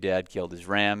country Dad killed his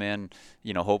ram in.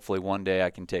 Hopefully one day I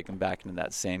can take them back into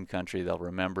that same country. They'll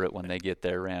remember it when they get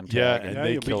their ram tag. Yeah, and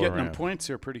you'll be getting them points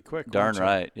here pretty quick. Darn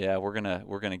right. Yeah, we're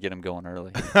gonna get them going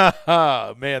early.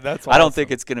 Man, that's awesome. I don't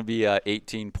think it's going to be a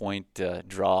 18-point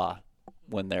draw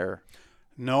when they're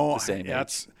the same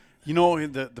age.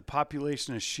 The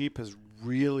population of sheep has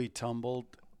really tumbled,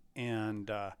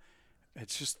 and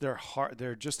it's just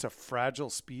they're just a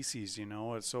fragile species,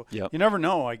 So you never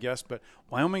know, I guess. But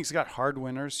Wyoming's got hard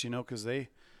winters, because they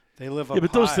live up. Yeah,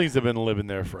 but high. those things have been living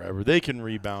there forever. They can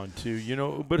rebound too,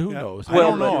 But who knows? I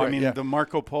don't know. The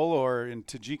Marco Polo are in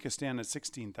Tajikistan at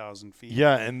 16,000 feet.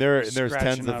 Yeah, and there's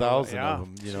tens of thousands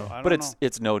of them. So but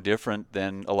it's no different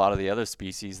than a lot of the other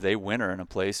species. They winter in a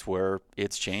place where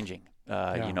it's changing.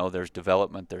 There's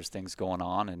development, there's things going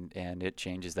on, and it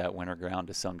changes that winter ground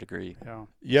to some degree.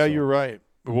 Yeah, you're right.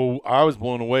 Well, I was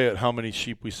blown away at how many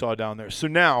sheep we saw down there. So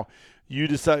now you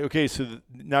decide, okay,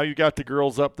 now you got the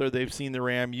girls up there. They've seen the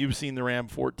ram. You've seen the ram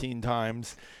 14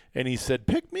 times. And he said,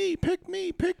 pick me, pick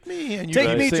me, pick me. And you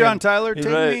take me, John Tyler, take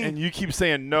me. And you keep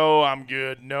saying, no, I'm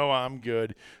good. No, I'm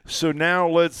good. So now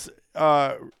let's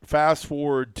fast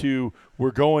forward to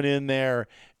we're going in there,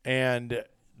 and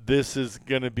this is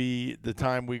going to be the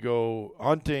time we go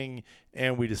hunting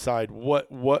and we decide what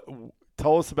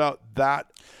tell us about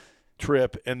that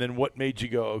trip, and then what made you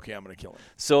go, okay, I'm going to kill him.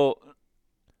 So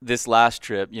this last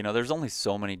trip, there's only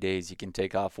so many days you can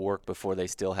take off work before they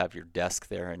still have your desk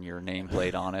there and your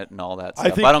nameplate on it and all that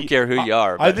stuff. I don't care who you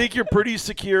are. I think you're pretty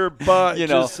secure, but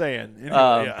just saying.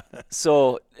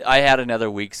 So I had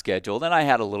another week scheduled, and I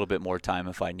had a little bit more time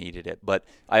if I needed it. But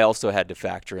I also had to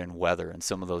factor in weather and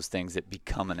some of those things that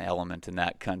become an element in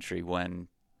that country when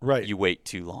you wait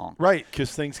too long. Right,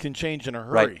 because things can change in a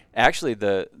hurry. Right. Actually,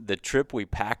 the trip we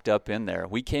packed up in there,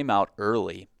 we came out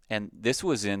early. And this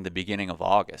was in the beginning of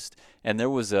August, and there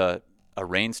was a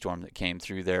rainstorm that came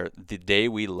through there the day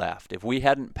we left. If we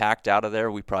hadn't packed out of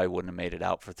there, we probably wouldn't have made it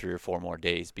out for 3 or 4 more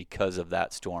days because of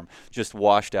that storm. Just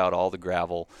washed out all the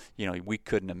gravel. We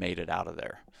couldn't have made it out of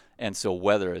there. And so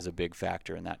weather is a big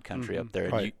factor in that country up there.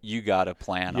 Right. You got to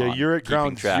plan on you're at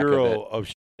ground track zero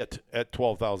of shit at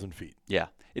 12,000 feet. Yeah.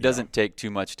 It doesn't take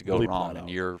too much to go wrong, and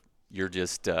you're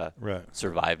just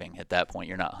surviving at that point.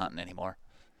 You're not hunting anymore.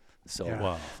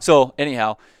 So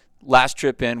anyhow, last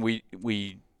trip in,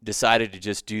 we decided to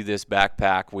just do this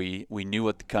backpack. We knew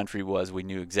what the country was. We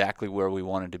knew exactly where we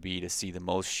wanted to be to see the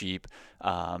most sheep,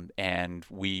 and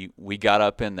we got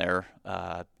up in there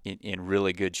in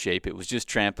really good shape. It was just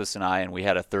Trampas and I, and we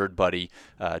had a third buddy,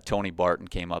 Tony Barton,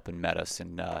 came up and met us.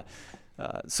 And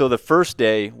so the first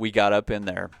day we got up in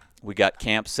there, we got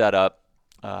camp set up.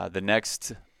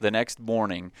 The next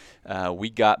morning, we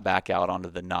got back out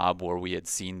onto the knob where we had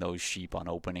seen those sheep on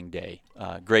opening day.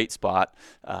 Great spot.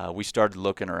 We started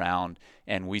looking around,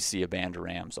 and we see a band of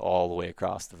rams all the way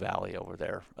across the valley over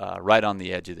there, right on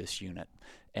the edge of this unit.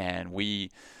 And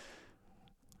we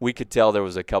could tell there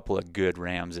was a couple of good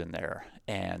rams in there.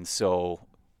 And so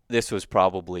this was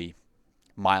probably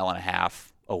mile and a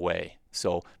half away.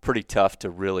 So pretty tough to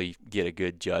really get a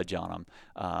good judge on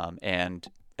them. And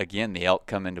again, the elk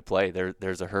come into play.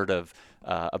 There's a herd of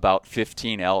about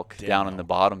 15 elk down in the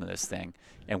bottom of this thing,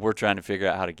 and we're trying to figure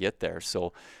out how to get there.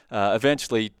 So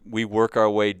eventually we work our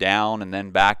way down and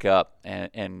then back up,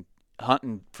 and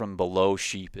hunting from below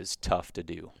sheep is tough to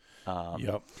do.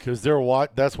 Yep, because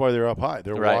that's why they're up high.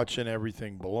 They're watching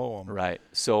everything below them. Right.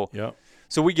 So yep.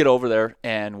 So we get over there,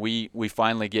 and we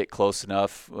finally get close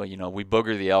enough. We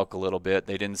booger the elk a little bit.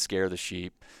 They didn't scare the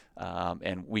sheep,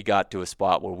 and we got to a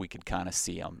spot where we could kind of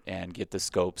see them and get the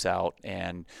scopes out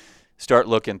and start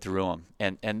looking through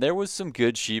them. And there was some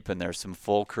good sheep in there, some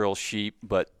full curl sheep,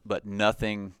 but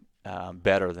nothing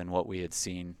better than what we had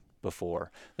seen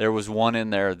before. There was one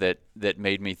in there that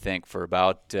made me think for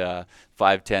about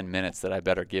 5-10 minutes that I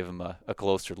better give him a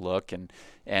closer look,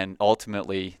 and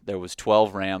ultimately there was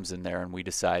 12 rams in there, and we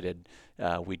decided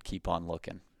we'd keep on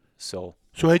looking. So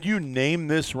had you named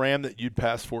this ram that you'd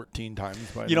passed 14 times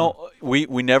by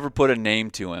we never put a name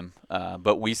to him,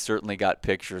 but we certainly got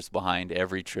pictures behind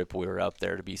every trip we were up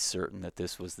there to be certain that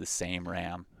this was the same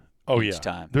ram. Each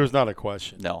time. There's not a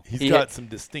question. No. He's got some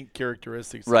distinct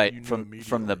characteristics. Right,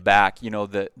 from the back.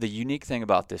 The unique thing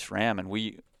about this ram, and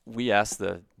we asked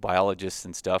the biologists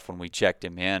and stuff when we checked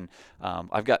him in.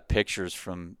 I've got pictures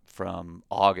from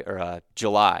August or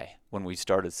July when we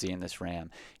started seeing this ram,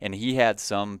 and he had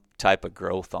some type of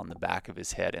growth on the back of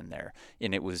his head in there,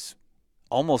 and it was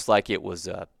almost like it was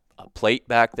a plate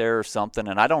back there or something,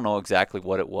 and I don't know exactly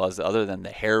what it was other than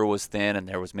the hair was thin and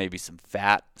there was maybe some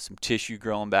fat, some tissue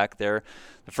growing back there.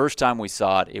 The first time we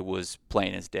saw it, it was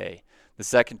plain as day. The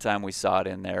second time we saw it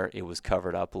in there, it was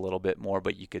covered up a little bit more,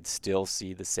 but you could still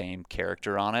see the same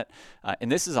character on it.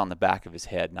 And this is on the back of his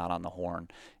head, not on the horn.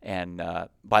 And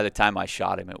by the time I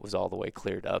shot him, it was all the way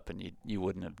cleared up, and you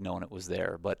wouldn't have known it was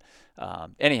there. But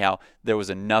anyhow, there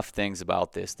was enough things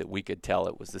about this that we could tell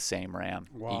it was the same ram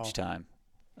each time.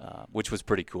 Which was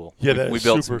pretty cool. Yeah, we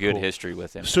built some good history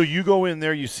with him. So you go in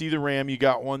there, you see the ram, you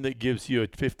got one that gives you a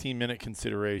 15-minute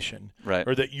consideration, right?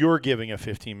 Or that you're giving a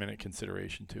 15-minute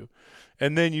consideration to,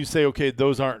 and then you say, okay,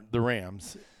 those aren't the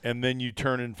rams, and then you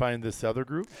turn and find this other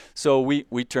group. So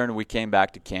we came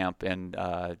back to camp, and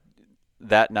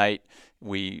that night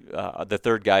the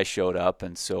third guy showed up,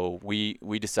 and so we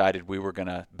decided we were going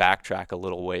to backtrack a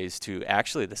little ways to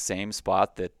actually the same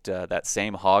spot that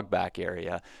same hogback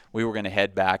area. We were going to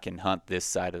head back and hunt this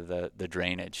side of the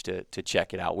drainage to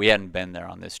check it out. We hadn't been there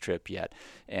on this trip yet,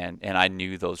 and I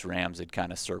knew those rams had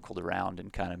kind of circled around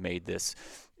and kind of made this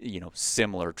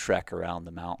similar trek around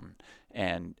the mountain,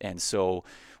 and so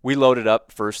we loaded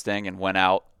up first thing and went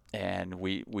out. And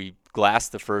we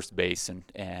glassed the first basin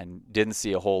and didn't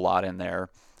see a whole lot in there.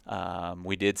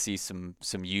 We did see some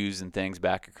ewes and things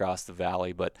back across the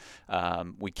valley, but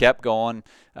we kept going.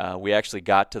 We actually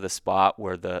got to the spot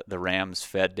where the rams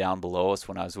fed down below us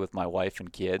when I was with my wife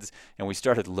and kids, and we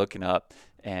started looking up,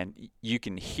 and you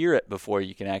can hear it before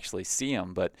you can actually see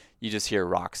them, but you just hear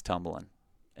rocks tumbling.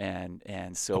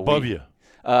 And so above you?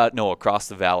 No, across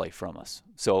the valley from us.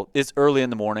 So it's early in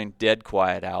the morning, dead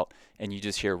quiet out, and you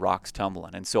just hear rocks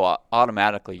tumbling. And so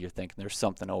automatically you're thinking there's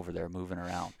something over there moving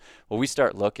around. Well, we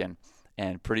start looking,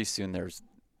 and pretty soon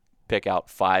pick out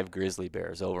 5 grizzly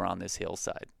bears over on this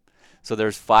hillside. So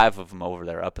there's 5 of them over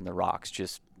there up in the rocks,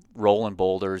 just rolling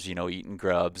boulders, eating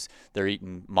grubs. They're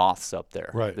eating moths up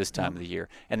there this time of the year.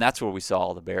 And that's where we saw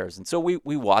all the bears. And so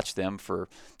we watched them for,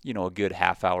 a good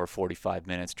half hour, 45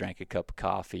 minutes, drank a cup of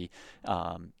coffee.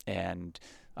 And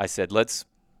I said, let's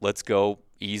go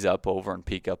ease up over and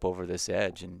peek up over this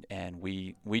edge. And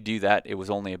we do that. It was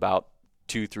only about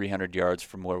 200-300 yards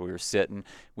from where we were sitting.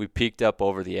 We peeked up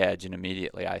over the edge, and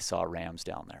immediately I saw rams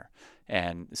down there.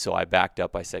 And so I backed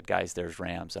up. I said, guys, there's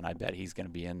rams, and I bet he's going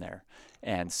to be in there.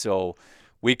 And so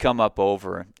we come up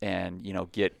over and,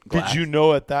 get glass. Did you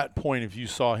know at that point if you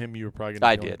saw him, you were probably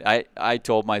going to kill him? I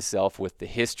told myself with the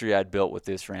history I'd built with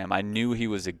this ram, I knew he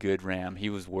was a good ram. He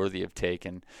was worthy of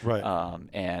taking. Right.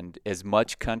 And as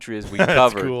much country as we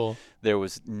covered, cool. There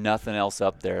was nothing else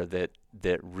up there that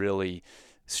really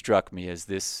struck me as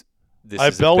this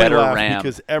is a better ram.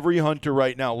 Because every hunter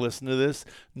right now listening to this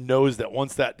knows that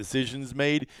once that decision's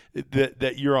made,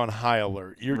 that you're on high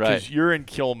alert. Because you're in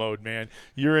kill mode, man.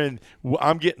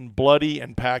 I'm getting bloody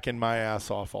and packing my ass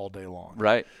off all day long.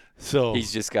 Right. So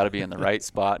he's just got to be in the right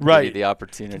spot and give you the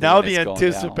opportunity. Now the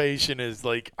anticipation is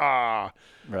like,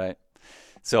 Right.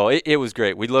 So it was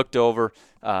great. We looked over.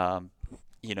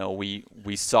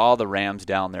 We saw the rams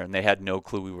down there, and they had no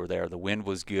clue we were there. The wind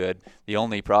was good. The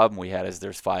only problem we had is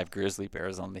there's 5 grizzly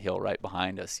bears on the hill right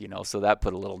behind us, so that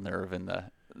put a little nerve in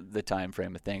the time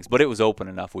frame of things, but it was open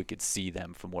enough we could see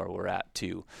them from where we're at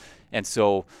too. And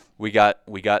so we got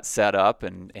set up,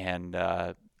 and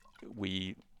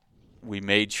we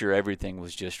made sure everything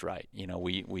was just right. You know,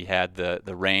 we had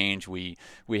the range. We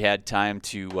had time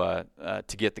to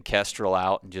get the Kestrel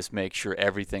out and just make sure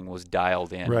everything was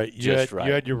dialed in. Right. Right.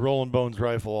 You had your Rolling Bones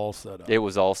rifle all set up. It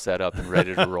was all set up and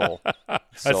ready to roll.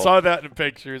 So I saw that in the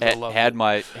pictures. I loved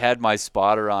it. Had my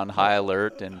spotter on high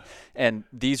alert, and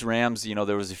these rams, you know,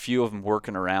 there was a few of them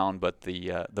working around, but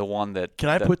the one that Can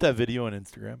I put that video on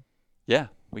Instagram? Yeah,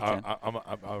 we can. I'm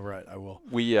all right. I will.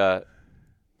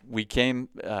 We came.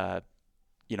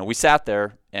 You know, we sat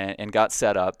there and got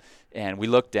set up, and we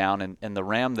looked down, and the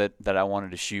ram that I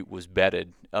wanted to shoot was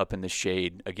bedded up in the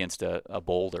shade against a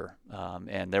boulder.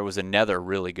 And there was another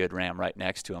really good ram right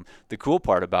next to him. The cool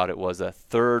part about it was a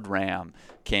third ram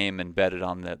came and bedded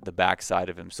on the back side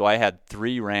of him. So I had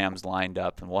 3 rams lined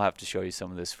up, and we'll have to show you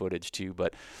some of this footage too.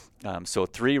 But so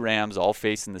 3 rams all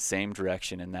facing the same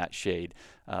direction in that shade.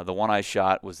 The one I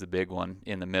shot was the big one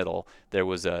in the middle. There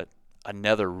was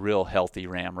another real healthy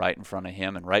ram right in front of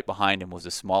him, and right behind him was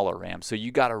a smaller ram. So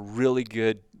you got a really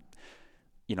good,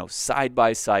 you know,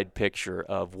 side-by-side picture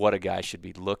of what a guy should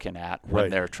be looking at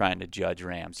when they're trying to judge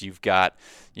rams. You've got,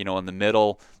 you know, in the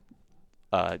middle,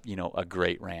 you know, a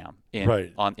great ram.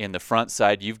 In the front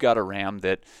side, you've got a ram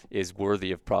that is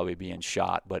worthy of probably being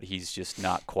shot, but he's just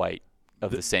not quite of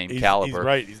the same caliber. He's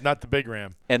right. He's not the big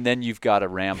ram. And then you've got a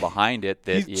ram behind it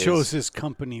that he chose his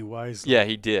company wisely. Yeah,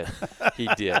 he did. He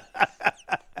did.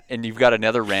 And you've got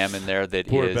another ram in there that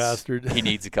Poor bastard. He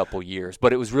needs a couple years.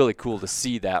 But it was really cool to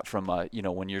see that from you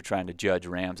know, when you're trying to judge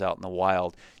rams out in the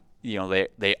wild. You know,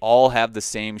 they all have the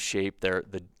same shape.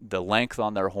 The length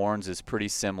on their horns is pretty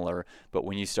similar, but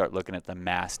when you start looking at the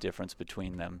mass difference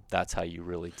between them, that's how you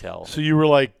really tell. So you were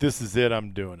like, this is it,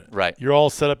 I'm doing it. Right. You're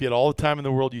all set up. You had all the time in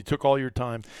the world. You took all your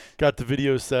time, got the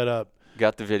video set up.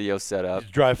 Got the video set up. Did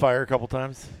you dry fire a couple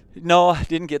times? No, I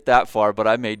didn't get that far, but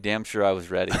I made damn sure I was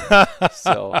ready.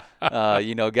 So,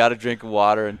 you know, got a drink of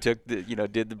water and took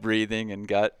did the breathing and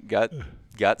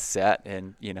got set,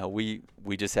 and you know, we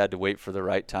just had to wait for the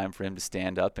right time for him to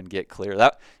stand up and get clear.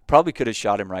 That probably could have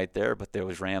shot him right there, but there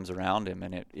was rams around him,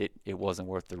 and it wasn't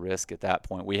worth the risk at that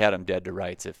point. We had him dead to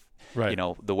rights if you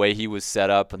know, the way he was set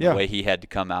up and the way he had to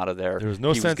come out of there. There was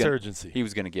no sense of urgency. He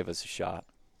was going to give us a shot.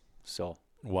 So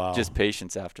wow, just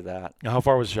patience after that. Now, how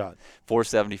far was the shot?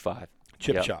 475.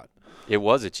 Chip shot. It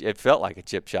was it felt like a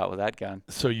chip shot with that gun.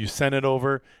 So you sent it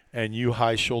over, and you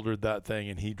high-shouldered that thing,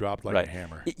 and he dropped like a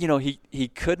hammer. You know, he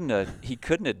couldn't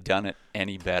have done it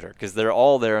any better, because they're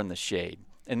all there in the shade,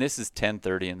 and this is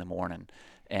 10:30 in the morning,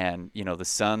 and you know, the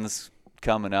sun's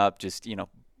coming up, just, you know,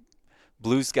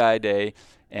 blue sky day,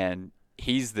 and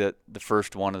he's the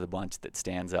first one of the bunch that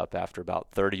stands up after about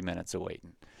 30 minutes of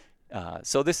waiting.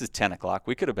 So this is 10 o'clock.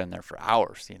 We could have been there for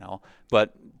hours, you know,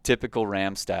 but typical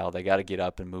ram style, they got to get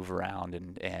up and move around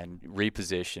and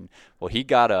reposition. Well, he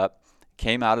got up,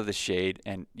 came out of the shade,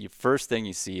 and the first thing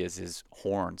you see is his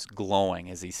horns glowing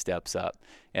as he steps up.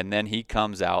 And then he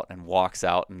comes out and walks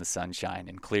out in the sunshine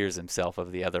and clears himself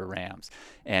of the other rams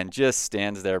and just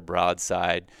stands there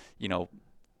broadside, you know,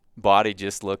 body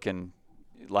just looking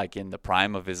like in the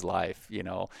prime of his life, you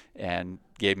know, and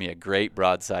gave me a great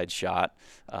broadside shot.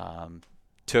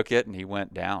 Took it, and he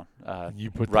went down. You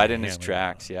put right in his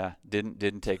tracks. Yeah,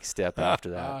 didn't take a step after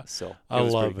that. So it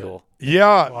was pretty cool.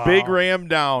 Yeah, wow. Big ram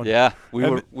down. Yeah,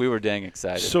 we were dang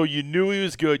excited. So you knew he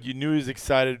was good. You knew he was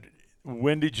excited.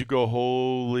 When did you go,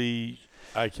 holy,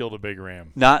 I killed a big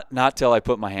ram? Not till I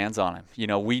put my hands on him. You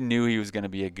know, we knew he was going to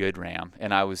be a good ram,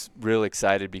 and I was real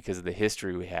excited because of the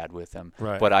history we had with him.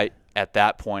 Right. But at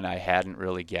that point, I hadn't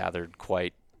really gathered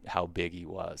quite how big he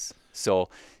was. So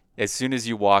as soon as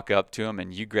you walk up to him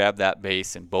and you grab that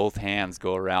base and both hands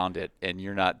go around it and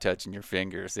you're not touching your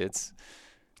fingers, it's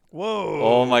whoa.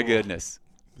 Oh my goodness.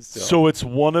 So it's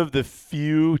one of the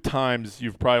few times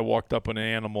you've probably walked up on an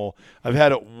animal. I've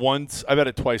had it once. I've had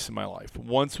it twice in my life.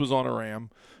 Once was on a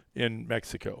ram in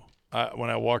Mexico. When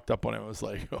I walked up on it, it was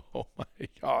like, oh my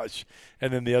gosh.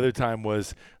 And then the other time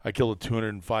was I killed a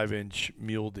 205-inch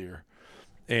mule deer.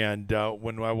 And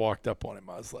when I walked up on him,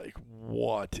 I was like,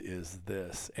 what is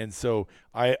this? And so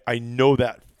I know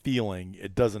that feeling.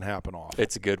 It doesn't happen often.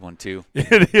 It's a good one, too.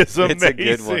 It is amazing. It's a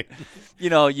good one. You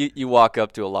know, you walk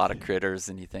up to a lot of critters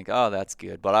and you think, oh, that's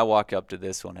good. But I walk up to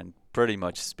this one and pretty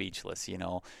much speechless, you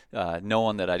know,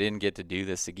 knowing that I didn't get to do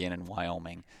this again in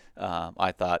Wyoming.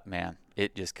 I thought, man,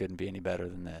 it just couldn't be any better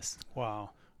than this.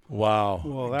 Wow. Wow.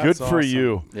 Well, that's good for awesome.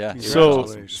 you. Yeah.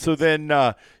 So then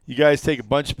you guys take a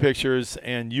bunch of pictures,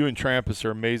 and you and Trampus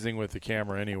are amazing with the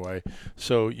camera anyway.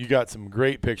 So you got some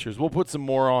great pictures. We'll put some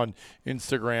more on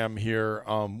Instagram here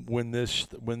when this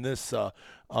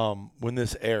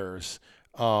airs.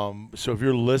 So if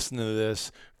you're listening to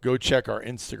this, go check our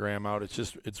Instagram out.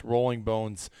 It's Rolling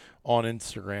Bones on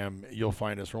Instagram. You'll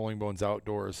find us Rolling Bones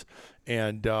Outdoors,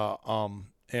 and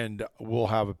we'll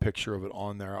have a picture of it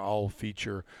on there. I'll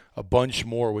feature a bunch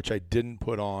more, which I didn't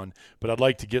put on, but I'd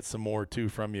like to get some more too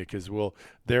from you because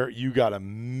you got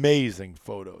amazing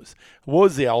photos. What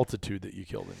was the altitude that you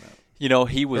killed him at? You know,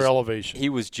 he was or elevation. He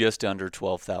was just under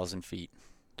 12,000 feet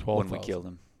 12,000 when we killed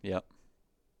him. Yep.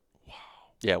 Wow.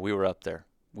 Yeah, we were up there.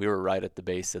 We were right at the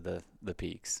base of the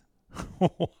peaks.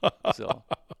 So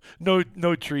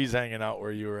no trees hanging out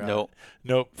where you were at.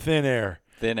 Nope. Thin air.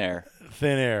 Thin air.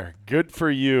 Good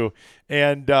for you.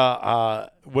 And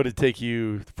what did it take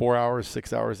you 4 hours,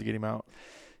 6 hours to get him out?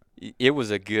 It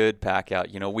was a good pack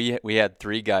out. You know, we had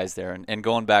 3 guys there, and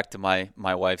going back to my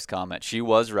wife's comment, she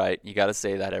was right. You got to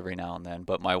say that every now and then,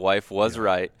 but my wife was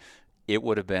right. It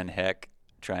would have been heck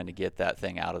trying to get that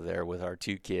thing out of there with our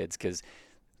 2 kids because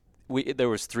there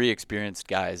was 3 experienced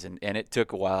guys, and it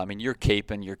took a while. I mean, you're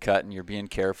caping, you're cutting, you're being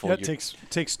careful. Yeah, it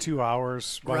takes 2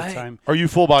 hours by the time. Are you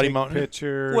full body mountain?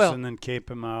 Pictures and then cape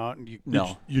them out. And you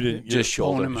didn't. Just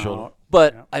shoulder. Out.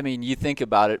 But I mean, you think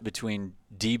about it between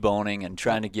deboning and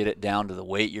trying to get it down to the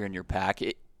weight you're in your pack.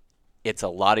 It's a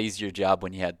lot easier job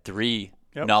when you had 3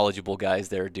 knowledgeable guys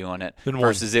there doing it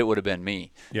versus it would have been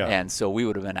me. Yeah. And so we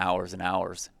would have been hours and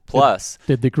hours. Plus,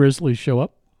 did the grizzlies show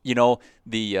up? You know,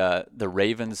 the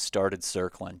ravens started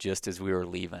circling just as we were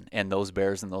leaving, and those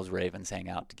bears and those ravens hang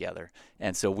out together.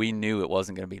 And so we knew it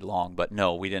wasn't going to be long, but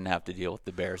no, we didn't have to deal with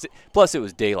the bears. Plus, it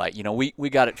was daylight. You know, we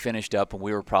got it finished up, and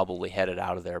we were probably headed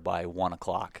out of there by 1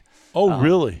 o'clock. Oh,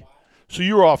 really? So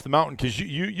you were off the mountain because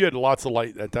you had lots of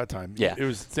light at that time. Yeah. It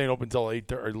was staying open till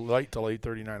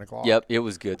 8:30, 9 o'clock. Yep, it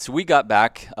was good. So we got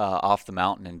back off the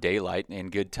mountain in daylight in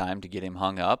good time to get him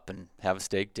hung up and have a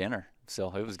steak dinner.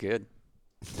 So it was good.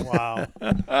 Wow.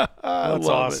 That's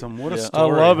awesome. What a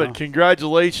story. I love it.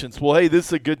 Congratulations. Well, hey, this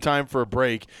is a good time for a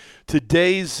break.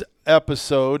 Today's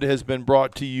episode has been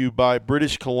brought to you by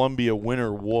British Columbia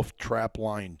Winter Wolf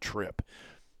Trapline Trip.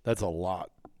 That's a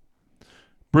lot.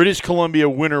 British Columbia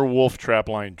Winter Wolf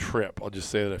Trapline Trip. I'll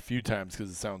just say that a few times because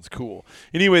it sounds cool.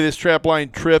 Anyway, this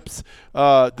Trapline Trips,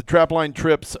 the Trapline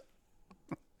Trips.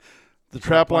 The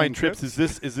Trapline Trips, is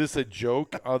this a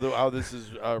joke, although how this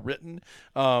is written?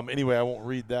 Anyway, I won't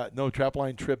read that. No,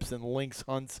 Trapline Trips and Lynx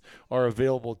hunts are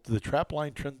available. The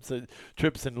Trapline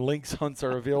trips and Lynx hunts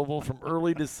are available from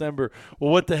early December.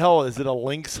 Well, what the hell? Is it a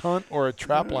lynx hunt or a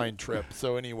Trapline trip?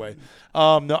 So anyway,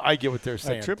 no, I get what they're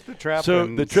saying. Trip the trap so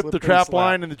and the trip, the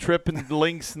Trapline, and the trip and the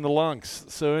Lynx and the Lunks.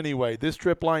 So anyway, this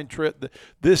Trapline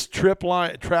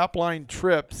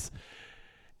Trips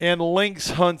and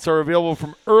Lynx hunts are available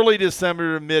from early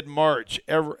December to mid-March.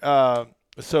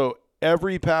 So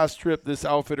every past trip this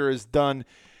outfitter has done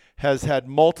has had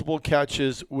multiple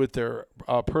catches with their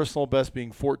personal best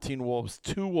being 14 wolves,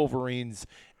 2 wolverines,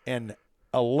 and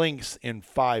a lynx in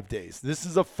 5 days. This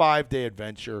is a 5-day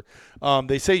adventure.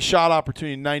 They say shot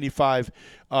opportunity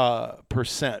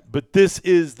 95%, but this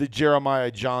is the Jeremiah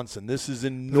Johnson. This is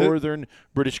in northern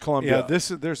British Columbia.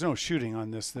 Yeah, there's no shooting on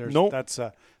this. Nope.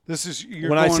 This is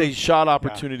when I say shot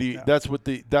opportunity, that's what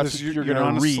you're going to read.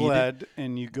 On a sled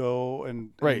and you go and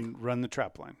run the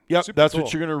trap line. Yep, that's cool.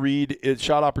 What you're going to read.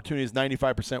 Shot opportunity is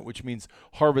 95%, which means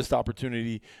harvest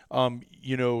opportunity,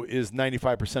 is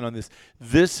 95% on this.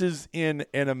 This is in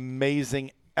an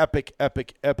amazing, epic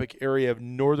area of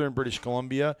northern British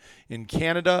Columbia in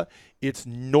Canada. It's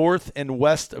north and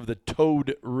west of the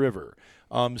Toad River.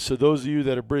 So those of you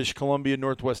that are British Columbia,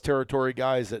 Northwest Territory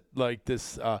guys that like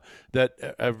this,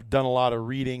 that have done a lot of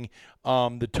reading,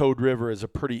 the Toad River is a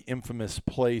pretty infamous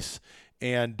place,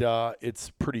 and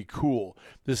it's pretty cool.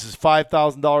 This is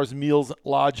 $5,000 meals,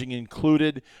 lodging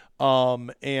included,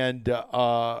 and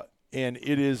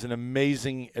it is an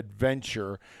amazing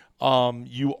adventure.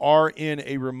 You are in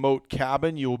a remote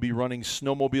cabin. You will be running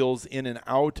snowmobiles in and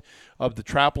out of the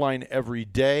trap line every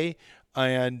day.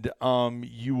 And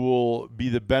you will be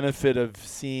the benefit of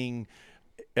seeing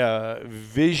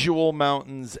visual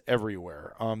mountains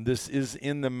everywhere. This is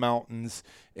in the mountains,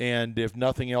 and if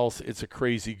nothing else, it's a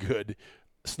crazy good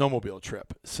snowmobile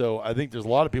trip. So I think there's a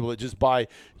lot of people that just buy,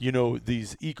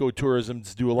 these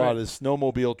ecotourisms, do a lot of the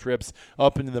snowmobile trips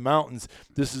up into the mountains.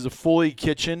 This is a fully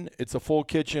kitchen. It's a full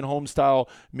kitchen, home style,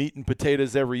 meat and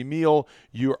potatoes every meal.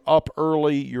 You're up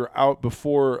early, you're out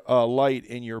before light,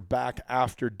 and you're back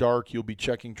after dark. You'll be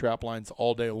checking trap lines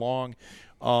all day long.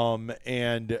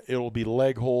 And it'll be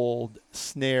leg hold,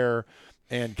 snare,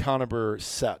 and conibear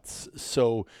sets.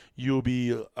 So you'll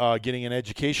be getting an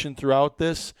education throughout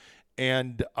this.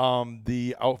 And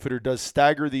the outfitter does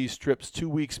stagger these trips 2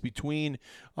 weeks between,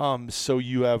 so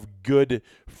you have good,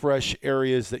 fresh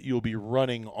areas that you'll be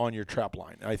running on your trap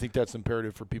line. I think that's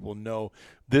imperative for people to know.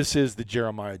 This is the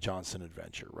Jeremiah Johnson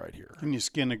adventure right here. And your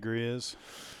skin agrees.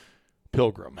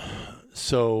 Pilgrim.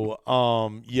 So,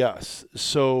 yes.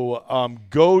 So,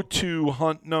 go to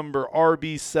hunt number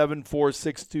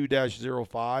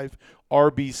RB7462-05,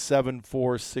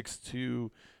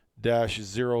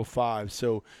 RB7462-05.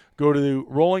 So go to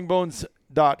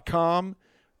rollingbones.com,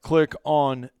 click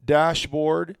on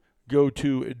dashboard, go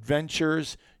to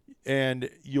adventures, and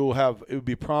it will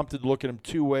be prompted to look at them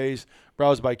 2 ways.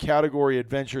 Browse by category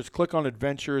adventures, click on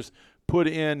adventures, put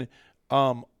in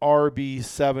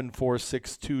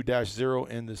RB7462-0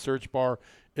 in the search bar.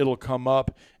 It'll come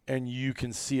up and you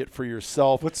can see it for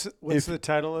yourself. What's the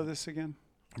title of this again?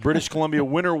 British Columbia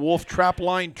Winter Wolf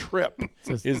Trapline Trip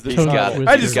is the Toad title.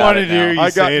 I just wanted to hear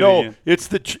you say it again. It's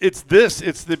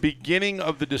the beginning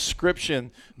of the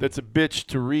description that's a bitch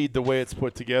to read the way it's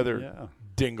put together. Yeah.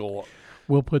 Dingle.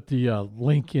 We'll put the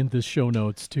link in the show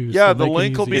notes too. Yeah, so the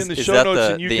link will be in the show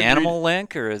notes, and you the can animal read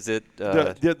link, or is it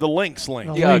the links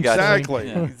link? Yeah, exactly,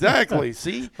 Yeah. exactly.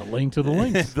 See, the link to the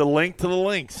links. the link to the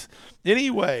links.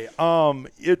 Anyway,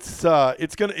 it's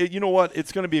gonna. You know what?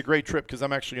 It's gonna be a great trip because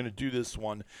I'm actually gonna do this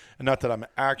one, and not that I'm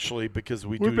actually because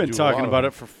we've been talking about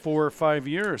it for 4 or 5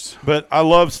 years. But I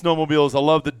love snowmobiles. I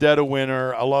love the dead of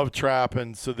winter. I love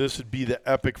trapping. So this would be the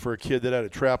epic for a kid that had a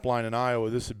trap line in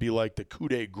Iowa. This would be like the coup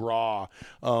de grace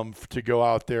to go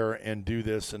out there and do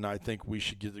this. And I think we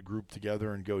should get the group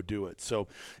together and go do it. So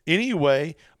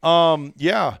anyway,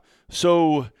 yeah.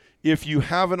 So if you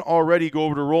haven't already, go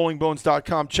over to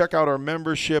rollingbones.com. Check out our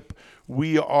membership.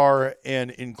 We are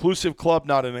an inclusive club,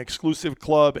 not an exclusive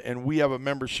club, and we have a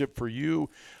membership for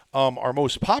you. Our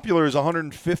most popular is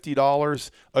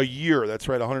 $150 a year. That's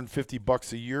right,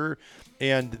 $150 a year.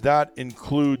 And that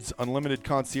includes unlimited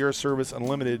concierge service,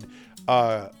 unlimited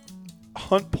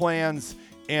hunt plans,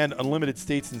 and unlimited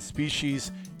states and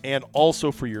species, and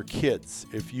also for your kids.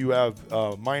 If you have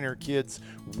minor kids,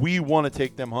 we want to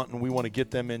take them hunting. We want to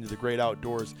get them into the great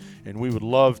outdoors, and we would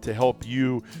love to help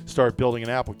you start building an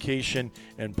application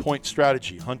and point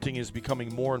strategy. Hunting is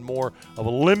becoming more and more of a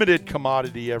limited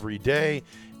commodity every day.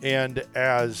 And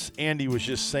as Andy was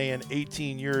just saying,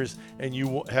 18 years, and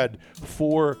you had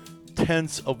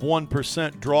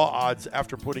 0.4% draw odds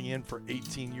after putting in for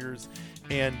 18 years.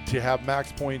 And to have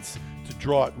max points to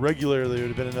draw it regularly, it would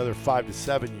have been another 5 to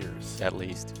 7 years. at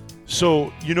least?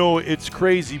 So, it's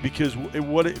crazy because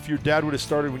what if your dad would have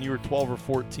started when you were 12 or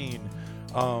 14?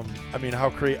 I mean, how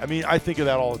crazy. I mean, I think of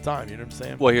that all the time. You know what I'm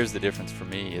saying? Well, here's the difference for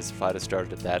me is if I'd have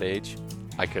started at that age,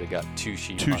 I could have got 2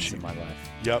 sheep hunts in my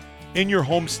life. Yep. In your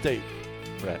home state.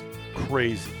 Right.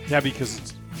 Crazy. Yeah,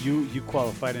 because you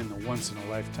qualified in the once in a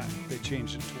lifetime. They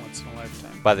changed it to once in a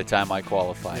lifetime. By the time I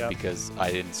qualified, Yep. because I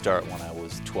didn't start when I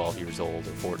was 12 years old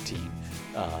or 14.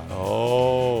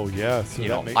 Oh, yeah.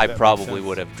 So I probably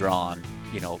would have drawn,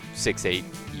 6-8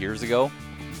 years ago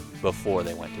before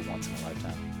they went to once in a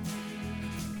lifetime.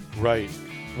 Right.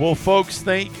 Well, folks,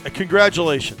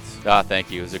 congratulations. Thank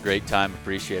you. It was a great time.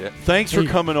 Appreciate it. Thanks for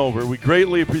coming over. We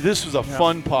greatly appreciate. This was a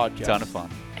fun podcast. Ton of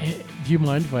fun. Do you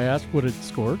mind if I ask what it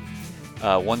scored?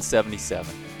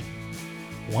 177.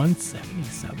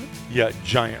 177. Yeah,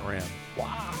 giant ram.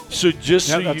 Wow. So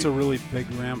That's a really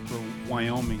big ram for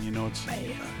Wyoming. It's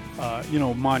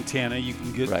Montana. You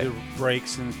can get Right. the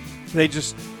brakes, and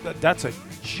that's a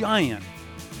giant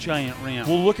ram.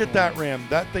 Well, look at that ram.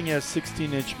 That thing has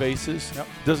 16-inch bases. Yep.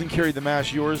 Doesn't carry the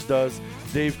mass yours does.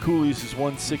 Dave Cooley's is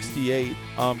 168.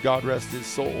 God rest his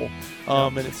soul.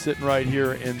 And it's sitting right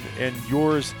here, and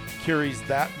yours carries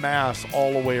that mass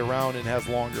all the way around and has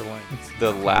longer length.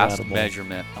 The last Incredible.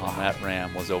 measurement on that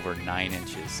ram was over 9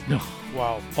 inches.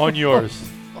 Wow. On yours.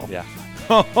 Yeah.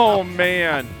 Oh,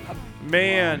 man,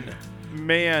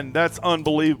 that's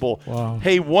unbelievable. Wow.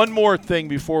 Hey, one more thing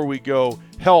before we go.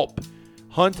 Help.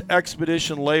 Hunt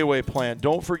Expedition Layaway Plan.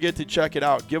 Don't forget to check it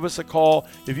out. Give us a call.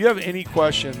 If you have any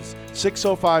questions,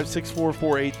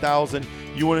 605-644-8000.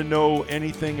 You want to know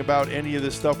anything about any of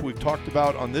the stuff we've talked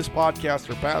about on this podcast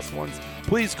or past ones,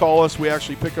 please call us. We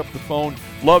actually pick up the phone.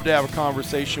 Love to have a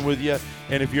conversation with you.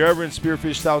 And if you're ever in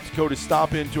Spearfish, South Dakota,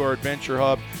 stop into our Adventure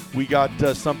Hub. We got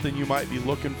something you might be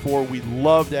looking for. We'd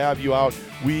love to have you out.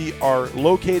 We are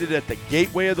located at the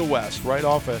Gateway of the West, right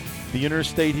off of the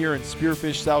interstate here in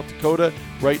Spearfish, South Dakota,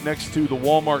 right next to the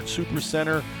Walmart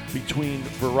Supercenter between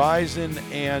Verizon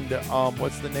and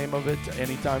what's the name of it?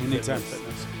 Anytime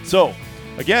Fitness. So,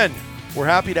 again, we're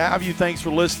happy to have you. Thanks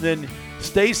for listening.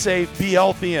 Stay safe, be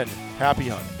healthy, and happy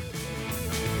hunting.